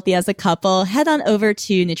stay healthy as a couple, head on over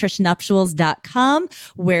to nutritionnuptials.com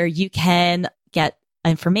where you can get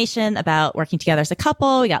information about working together as a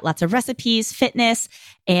couple. We got lots of recipes, fitness.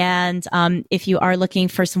 And if you are looking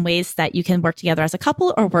for some ways that you can work together as a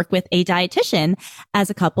couple or work with a dietitian as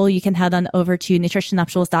a couple, you can head on over to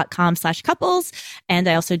nutritionnuptials.com/couples. And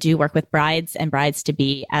I also do work with brides and brides to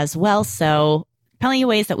be as well. So plenty of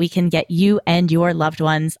ways that we can get you and your loved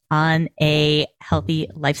ones on a healthy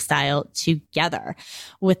lifestyle together.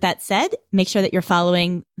 With that said, make sure that you're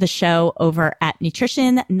following the show over at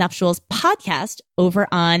Nutrition Nuptials Podcast over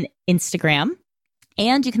on Instagram.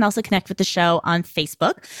 And you can also connect with the show on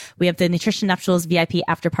Facebook. We have the Nutrition Nuptials VIP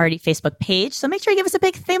After Party Facebook page. So make sure you give us a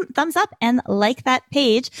big thumbs up and like that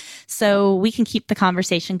page so we can keep the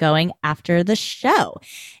conversation going after the show.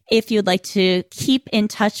 If you'd like to keep in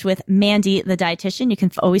touch with Mandy, the dietitian, you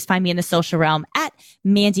can always find me in the social realm at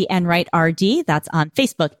Mandy Enright RD. That's on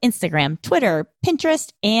Facebook, Instagram, Twitter,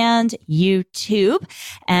 Pinterest, and YouTube.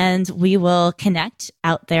 And we will connect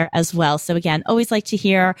out there as well. So again, always like to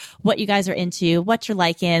hear what you guys are into, what you're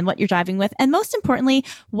liking, what you're driving with, and most importantly,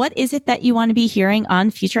 what is it that you want to be hearing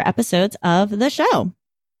on future episodes of the show?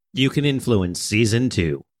 You can influence season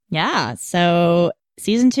 2. Yeah. So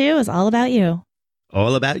season 2 is all about you.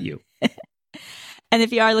 All about you. And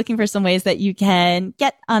if you are looking for some ways that you can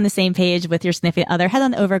get on the same page with your significant other, head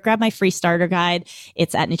on over, grab my free starter guide.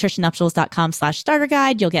 It's at nutritionnuptials.com/starter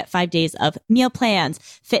guide. You'll get 5 days of meal plans,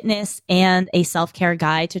 fitness, and a self-care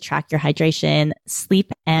guide to track your hydration,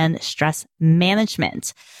 sleep, and stress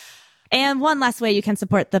management. And one last way you can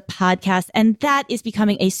support the podcast, and that is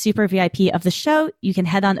becoming a super VIP of the show. You can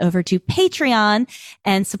head on over to Patreon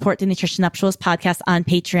and support the Nutrition Nuptials podcast on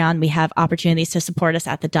Patreon. We have opportunities to support us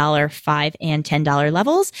at the $1, $5, and $10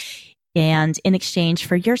 levels. And in exchange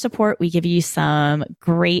for your support, we give you some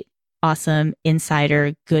great, awesome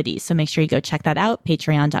insider goodies. So make sure you go check that out.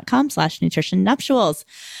 Patreon.com/Nutrition Nuptials.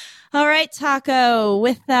 All right, Taco.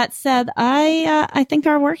 With that said, I think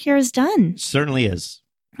our work here is done. Certainly is.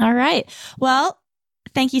 All right. Well,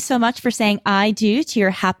 thank you so much for saying I do to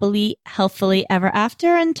your happily, healthfully ever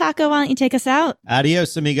after. And Taco, why don't you take us out?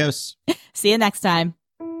 Adios, amigos. See you next time.